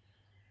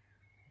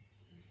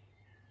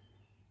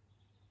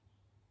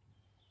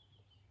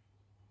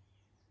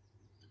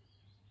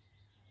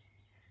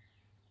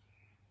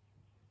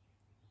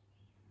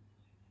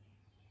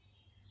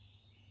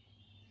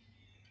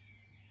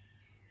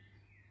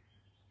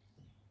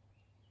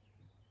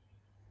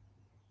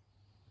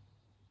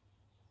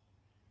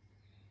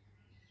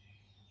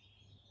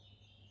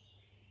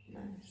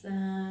 Nice,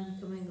 and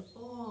coming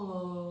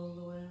all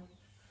the way up.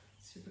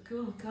 Super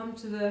cool. Come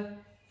to the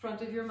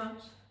front of your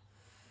mat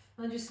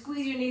and just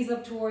squeeze your knees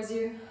up towards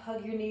you,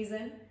 hug your knees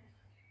in.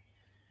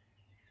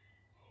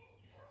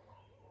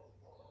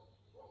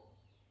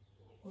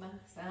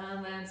 Nice,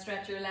 and then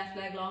stretch your left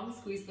leg long,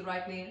 squeeze the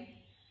right knee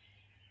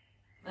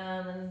in.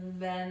 And then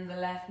bend the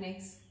left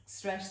knee,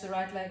 stretch the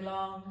right leg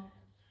long.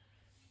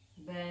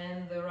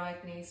 Bend the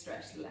right knee,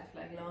 stretch the left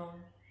leg long.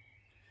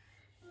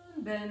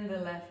 Bend the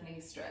left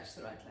knee, stretch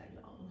the right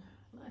leg long.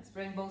 Nice,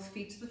 bring both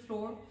feet to the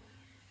floor.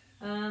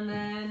 And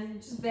then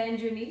just bend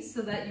your knees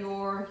so that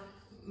you're,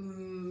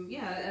 and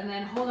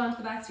then hold on to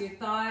the backs of your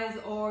thighs,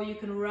 or you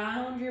can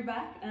round your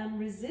back and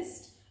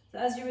resist. So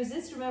as you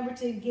resist, remember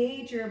to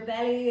engage your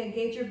belly,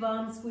 engage your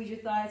bum, squeeze your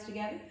thighs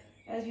together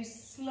as you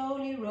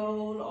slowly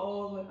roll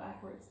all the way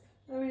backwards.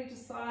 And really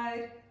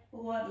decide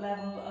what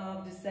level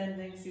of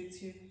descending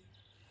suits you.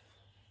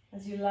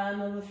 As you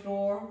land on the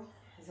floor,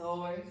 as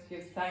always,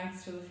 give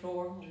thanks to the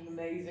floor. What an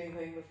amazing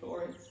thing the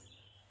floor is.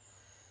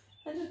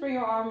 And just bring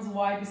your arms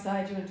wide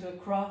beside you into a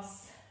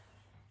cross.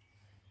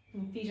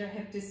 And feet are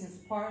hip distance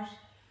apart.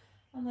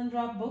 And then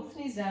drop both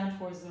knees down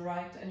towards the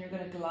right, and you're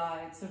going to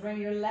glide. So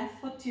bring your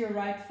left foot to your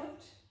right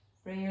foot.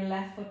 Bring your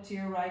left foot to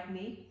your right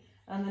knee.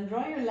 And then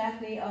draw your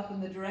left knee up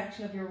in the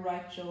direction of your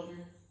right shoulder.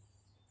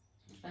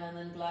 And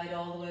then glide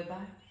all the way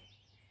back.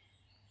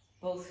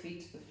 Both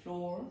feet to the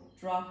floor.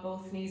 Drop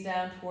both knees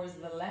down towards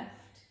the left.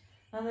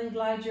 And then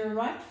glide your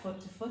right foot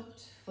to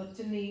foot, foot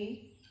to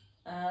knee,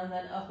 and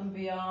then up and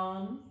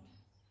beyond.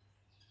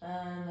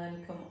 And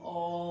then come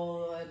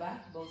all the way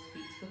back, both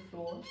feet to the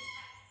floor.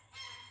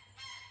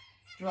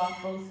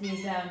 Drop both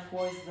knees down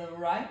towards the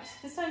right.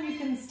 This time you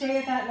can stay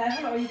at that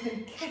level, or you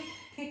can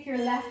kick your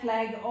left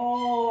leg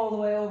all the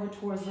way over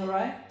towards the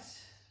right.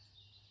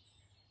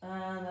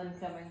 And then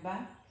coming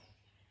back.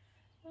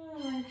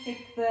 And then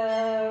kick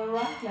the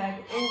right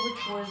leg over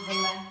towards the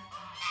left.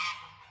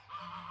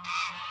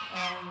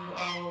 And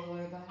all the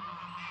way back.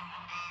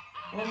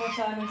 One more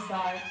time each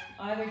side.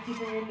 Either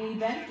keeping your knee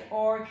bent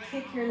or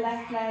kick your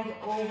left leg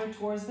over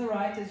towards the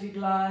right as you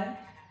glide.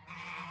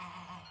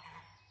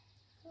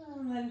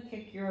 And then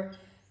kick your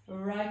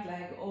right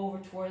leg over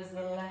towards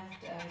the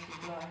left as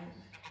you glide.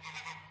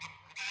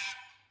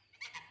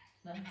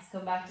 Nice.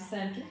 Come back to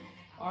center.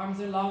 Arms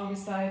are long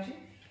beside you.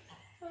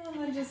 And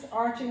then just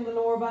arching the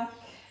lower back.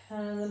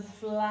 And then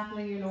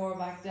flattening your lower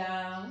back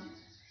down.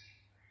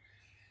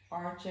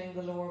 Arching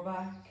the lower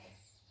back.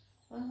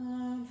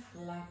 And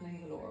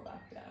flattening the lower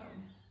back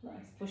down. Nice.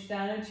 Push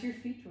down into your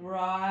feet.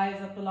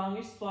 Rise up along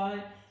your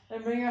spine.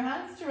 And bring your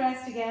hands to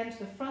rest again to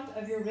the front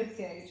of your rib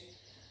cage.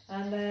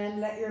 And then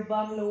let your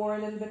bum lower a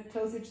little bit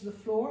closer to the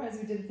floor as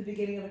we did at the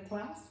beginning of the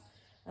class.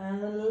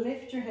 And then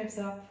lift your hips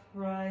up,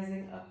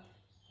 rising up.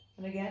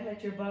 And again,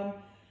 let your bum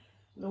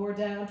lower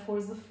down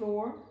towards the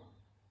floor.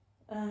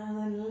 And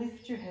then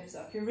lift your hips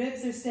up. Your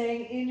ribs are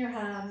staying in your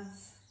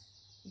hands.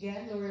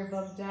 Again, lower your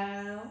bum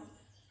down.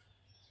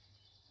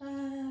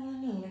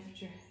 And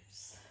lift your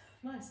hips.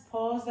 Nice.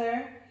 Pause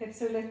there.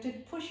 Hips are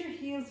lifted. Push your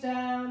heels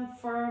down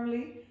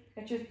firmly.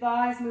 Let your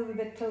thighs move a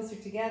bit closer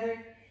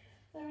together.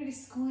 Then really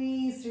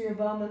squeeze through your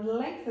bum and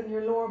lengthen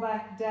your lower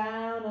back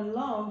down and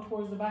long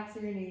towards the backs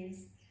of your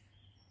knees.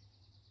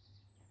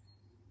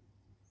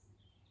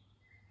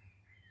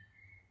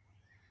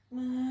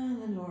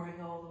 And then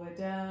lowering all the way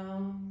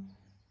down.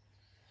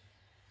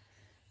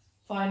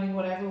 Finding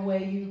whatever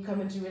way you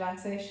come into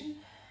relaxation.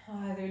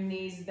 Either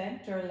knees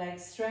bent or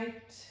legs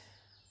straight.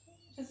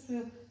 Just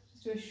do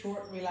a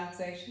short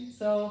relaxation.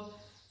 So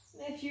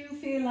if you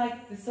feel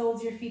like the soles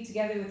of your feet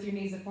together with your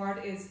knees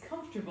apart is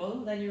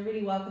comfortable, then you're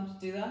really welcome to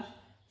do that.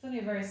 It's only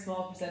a very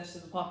small percentage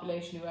of the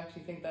population who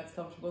actually think that's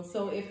comfortable.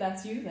 So if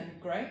that's you, then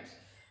great.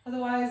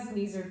 Otherwise,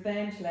 knees are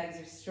bent, legs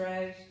are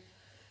straight.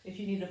 If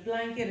you need a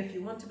blanket, if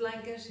you want a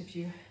blanket, if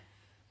you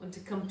want to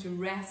come to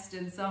rest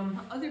in some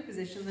other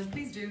position, then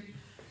please do.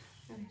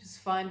 Just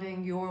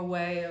finding your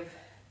way of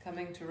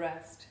coming to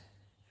rest.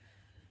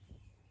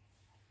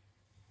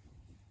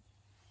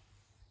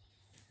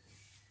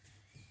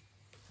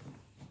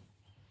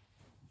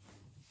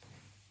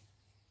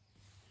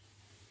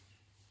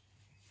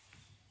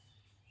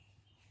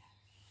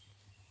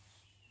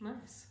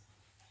 Nice.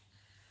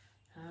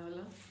 Have a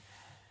look.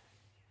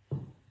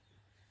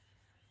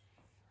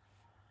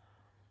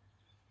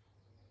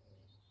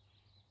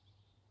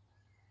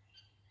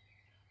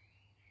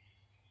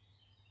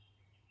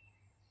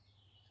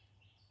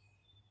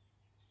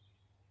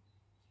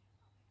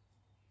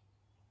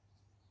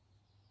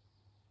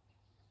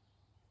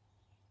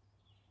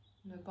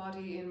 The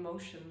body in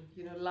motion.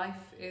 You know,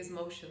 life is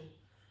motion.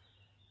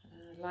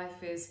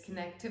 Life is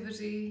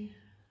connectivity.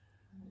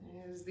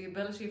 Is the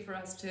ability for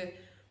us to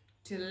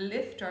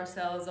lift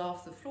ourselves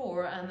off the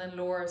floor and then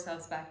lower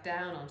ourselves back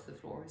down onto the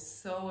floor is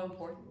so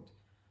important.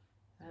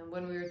 And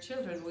when we were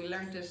children, we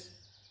learned it,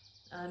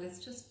 and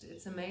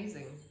it's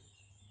amazing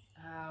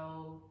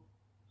how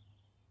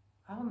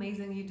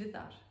amazing you did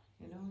that.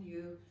 You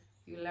know,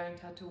 you learned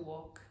how to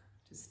walk,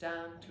 to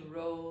stand, to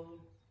roll.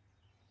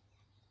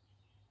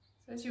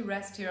 So as you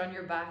rest here on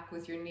your back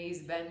with your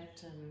knees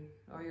bent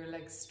or your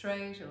legs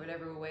straight or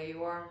whatever way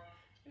you are,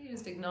 you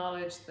just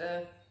acknowledge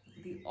the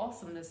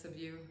awesomeness of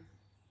you.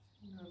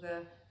 You know,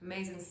 the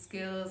amazing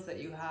skills that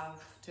you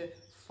have to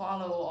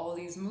follow all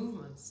these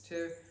movements,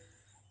 to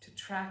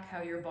track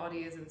how your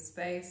body is in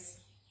space.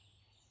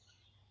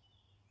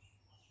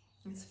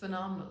 It's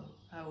phenomenal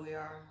how we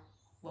are,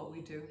 what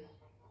we do.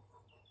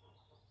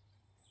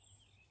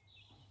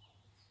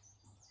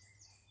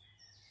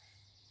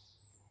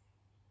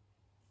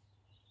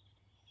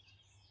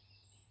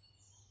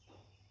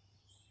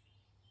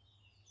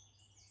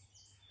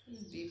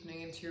 Just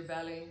deepening into your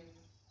belly.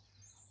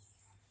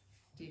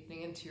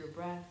 Deepening into your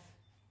breath,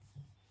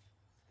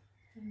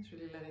 and just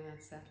really letting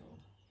that settle.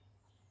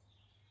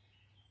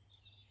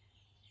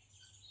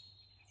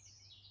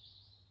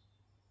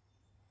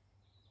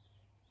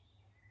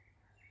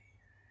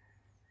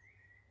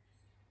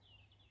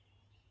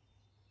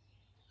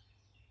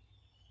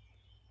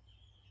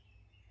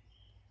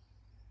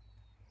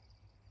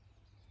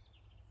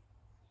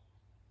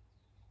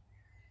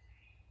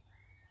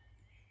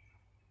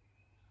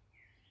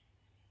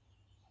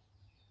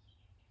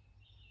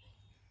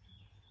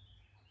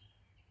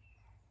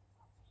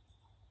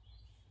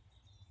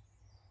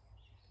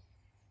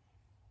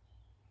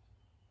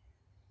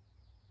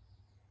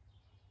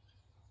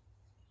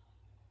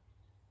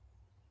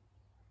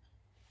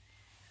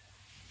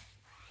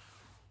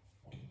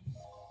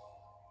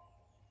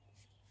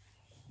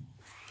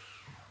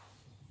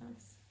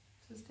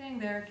 So staying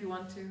there if you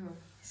want to, or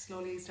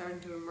slowly starting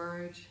to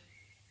emerge.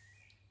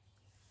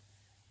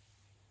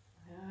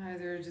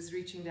 Either just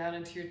reaching down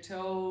into your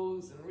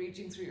toes and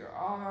reaching through your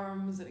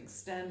arms and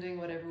extending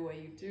whatever way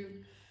you do.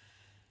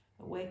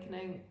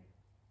 Awakening,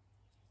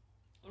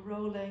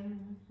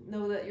 rolling.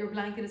 Know that your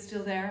blanket is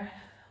still there.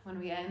 When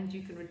we end,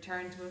 you can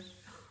return to it.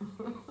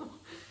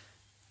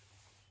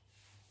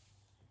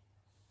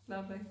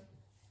 Lovely.